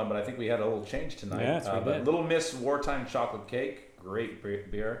initial one, but I think we had a little change tonight. Yes, we but did. Little Miss Wartime Chocolate Cake, great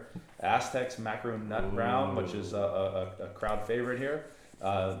beer. Aztec's Macaroon Nut Brown, which is a crowd favorite here.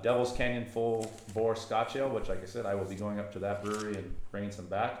 Devil's Canyon Full Bore Scotch Ale, which, like I said, I will be going up to that brewery and bringing some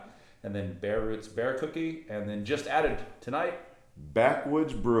back. And then Bear Roots Bear Cookie, and then just added tonight.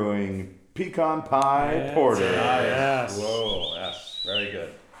 Backwoods Brewing Pecan Pie Porter. Yes. Whoa, yes, very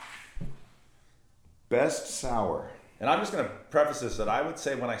good. Best Sour. And I'm just going to preface this that I would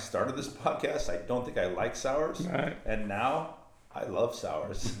say when I started this podcast, I don't think I like sours. Right. And now I love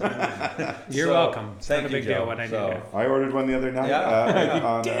sours. You're So, welcome. It's thank not a you, big deal Joe. what I do So- here. I ordered one the other night.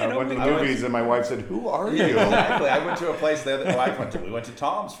 Yeah. Went to the I was- movies, and my wife said, "Who are you?" Exactly. I went to a place that my wife went to. We went to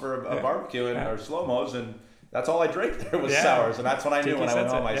Tom's for a barbecue and our slow-mos, and that's all I drank there was Yeah. sours. And that's when I knew Tiki when I went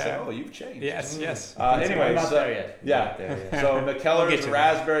sunset, home, I said, yeah. "Oh, you've changed." Yes, yes. Anyway, We're not so, there yet. yeah. Not there yet. So We'll McKellar's get to that.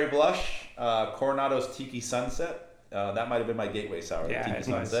 Raspberry Blush, Coronado's Tiki Sunset. That might have been my gateway sour, Yeah, the Tiki it's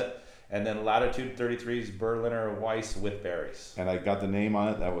nice. Sunset. And then Latitude 33's Berliner Weiss with berries. And I got the name on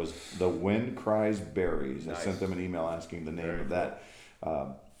it. That was The Wind Cries Berries. I Nice. sent them an email asking the name Very of that.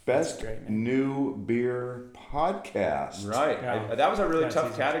 Best great, new beer podcast. Right. Yeah. That was a really That's tough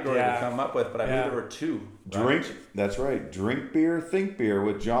easy. category Yeah. to come up with, but I believe there were two. Right? Drink. That's right. Drink beer, think beer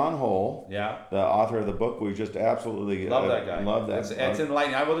with John Hull, Yeah. the author of the book. We just absolutely Love that guy. Love that. It's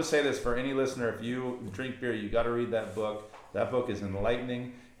enlightening. I will just say this for any listener: if you drink beer, you got to read that book. That book is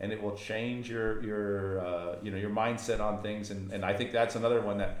enlightening, and it will change your mindset on things. And I think that's another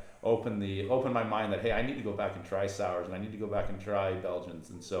one that opened my mind that, hey, I need to go back and try sours, and I need to go back and try Belgians.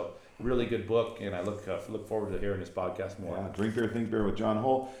 And so, really good book, and I look forward to hearing this podcast more. Yeah, Drink Beer, Think Beer with John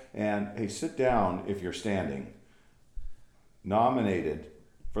Hull. And hey, sit down if you're standing. Nominated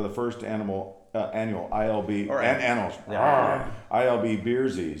for the first annual ILB Or and animals. Yeah. ILB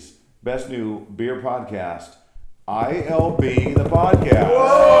BEERZies. Best new beer podcast. ILB the podcast.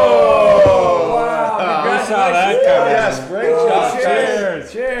 Whoa! I saw that coming. Yes, great job.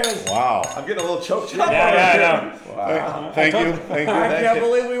 Cheers. Cheers. Wow. I'm getting a little choked up. Yeah. Thank you. I Thank can't you.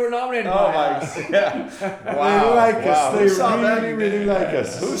 believe we were nominated Oh by my! us. Yeah. They Wow. like Wow. us. Who saw They that? really like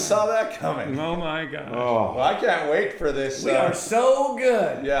us. Who saw that coming? Oh my God. Oh. Well, I can't wait for this. We are so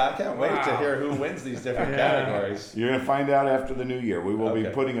good. Yeah, I can't wait to Wow. hear who wins these different Yeah. categories. You're going to find out after the new year. We will be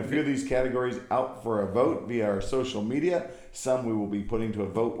Okay. putting a few of these categories out for a vote via our social media. Some we will be putting to a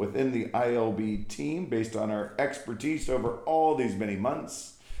vote within the ILB team based on our expertise over all these many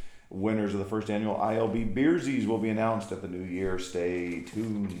months. Winners of the first annual ILB BEERZies will be announced at the new year. Stay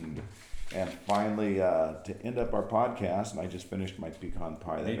tuned. And finally, to end up our podcast, and I just finished my pecan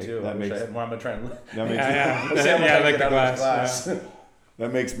pie. Me too. I wish I had more. I'm gonna try and. that makes Yeah. Let's see how much I Yeah, can like get the out of this glass. glass.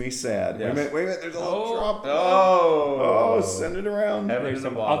 That makes me sad. Yes. Wait a minute, there's a little drop. Oh. Oh, send it around. Heaven in There's the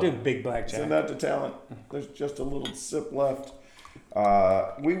some, bottle. I'll do big blackjack. Send that to talent. There's just a little sip left.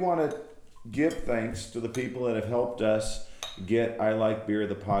 We want to give thanks to the people that have helped us get I Like Beer,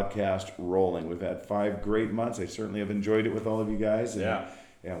 the podcast, rolling. We've had 5 great months. I certainly have enjoyed it with all of you guys. And,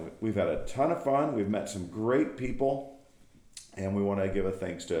 we've had a ton of fun. We've met some great people. And we want to give a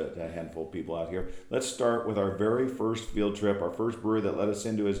thanks to a handful of people out here. Let's start with our very first field trip, our first brewery that let us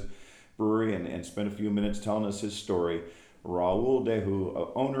into his brewery and spend a few minutes telling us his story. Raul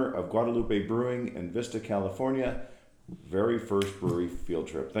Dehu, owner of Guadalupe Brewing in Vista, California. Very first brewery field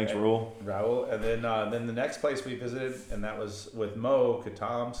trip. Thanks, Raul. Raul, and then the next place we visited, and that was with Mo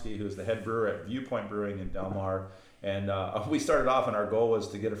Katomsky, who's the head brewer at Viewpoint Brewing in Del Mar. And we started off, and our goal was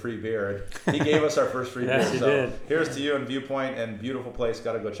to get a free beer. And he gave us our first free Yes, beer. he So did. here's to you and Viewpoint, and beautiful place.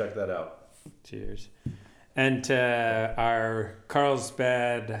 Got to go check that out. Cheers. And to our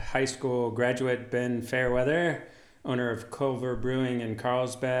Carlsbad High School graduate, Ben Fairweather, owner of Culver Brewing in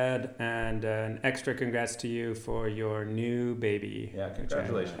Carlsbad, and an extra congrats to you for your new baby. Yeah, which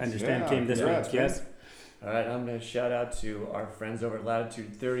congratulations. I understand Yeah, came this congrats, week. Yes. All right, I'm going to shout out to our friends over at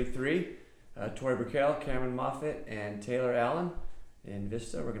Latitude 33, Tori Burkell, Cameron Moffitt, and Taylor Allen in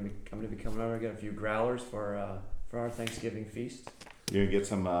Vista. I'm going to be coming over and get a few growlers for our Thanksgiving feast. You're going to get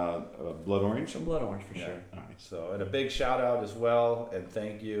some blood orange? Some blood orange for Yeah. sure. All right. So, and a big shout out as well, and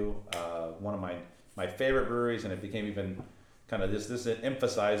thank you. One of my favorite breweries, and it became even kind of this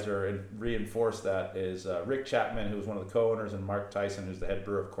emphasized or reinforced that is Rick Chapman, who's one of the co-owners, and Mark Tyson, who's the head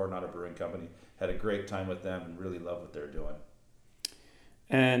brewer of Coronado Brewing Company. Had a great time with them and really love what they're doing.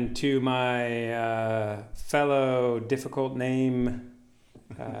 And to my fellow difficult name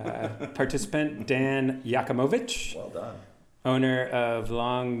participant, Dan Yakimovich, Well done. owner of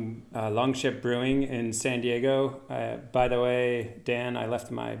Longship Brewing in San Diego. By the way, Dan, I left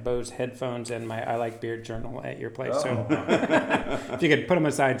my Bose headphones and my I Like Beer journal at your place. So if you could put them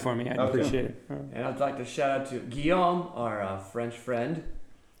aside for me, I'd appreciate it. And I'd like to shout out to Guillaume, our French friend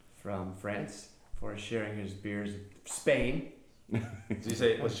from France, for sharing his beers in Spain. Did you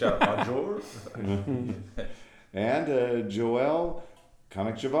say let's shout out bonjour? And Joel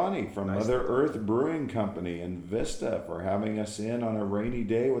Connick-Giovanni from Nice. Mother Earth Brewing Company in Vista for having us in on a rainy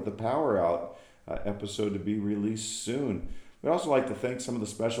day with the power out. Episode to be released soon. We'd also like to thank some of the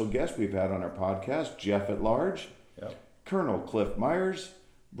special guests we've had on our podcast: Jeff at Large, Yep. Colonel Cliff Myers,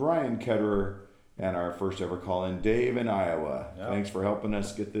 Brian Ketterer, and our first ever call-in, Dave in Iowa. Yeah. Thanks for helping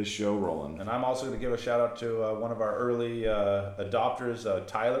us get this show rolling. And I'm also going to give a shout out to one of our early adopters,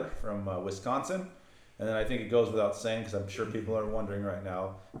 Tyler from Wisconsin. And then I think it goes without saying, because I'm sure people are wondering right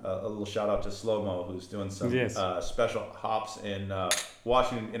now, a little shout out to Slow Mo, who's doing some Yes. special hops in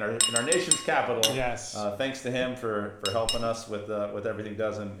Washington, in our nation's capital. Yes. Thanks to him for helping us with everything he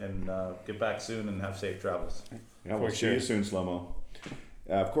does, and get back soon and have safe travels. Yeah, we'll For see sure. you soon, Slow-Mo.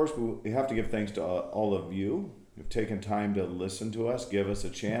 Of course, we have to give thanks to all of you who've taken time to listen to us, give us a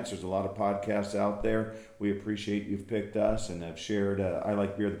chance. There's a lot of podcasts out there. We appreciate you've picked us and have shared I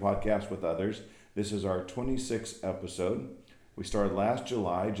Like Beer, the podcast, with others. This is our 26th episode. We started last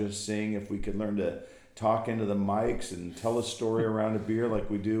July just seeing if we could learn to talk into the mics and tell a story around a beer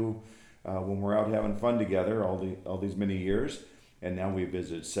like we do when we're out having fun together all these many years. And now we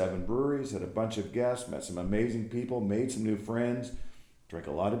visited 7 breweries, had a bunch of guests, met some amazing people, made some new friends, drank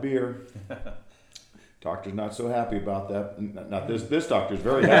a lot of beer. Doctor's not so happy about that. Not this doctor's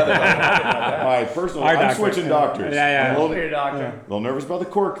very happy about that. My personal, I'm switching doctors. Yeah. I'm a little nervous about the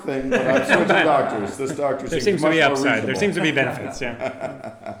cork thing, but I'm switching doctors. This doctor there seems to be much more upside. reasonable. There seems to be benefits.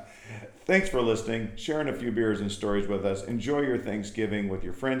 Yeah. Thanks for listening, sharing a few beers and stories with us. Enjoy your Thanksgiving with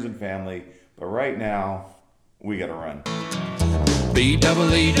your friends and family. But right now, we got to run.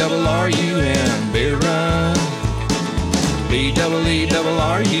 B-double-E-double-R-U-N, beer run.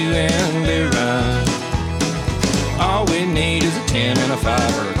 B-double-E-double-R-U-N, beer run. All we need is a 10 and a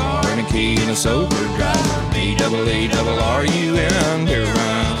 5, or a car and a key and a sober driver. B-double-E-double-R-U-N, beer run.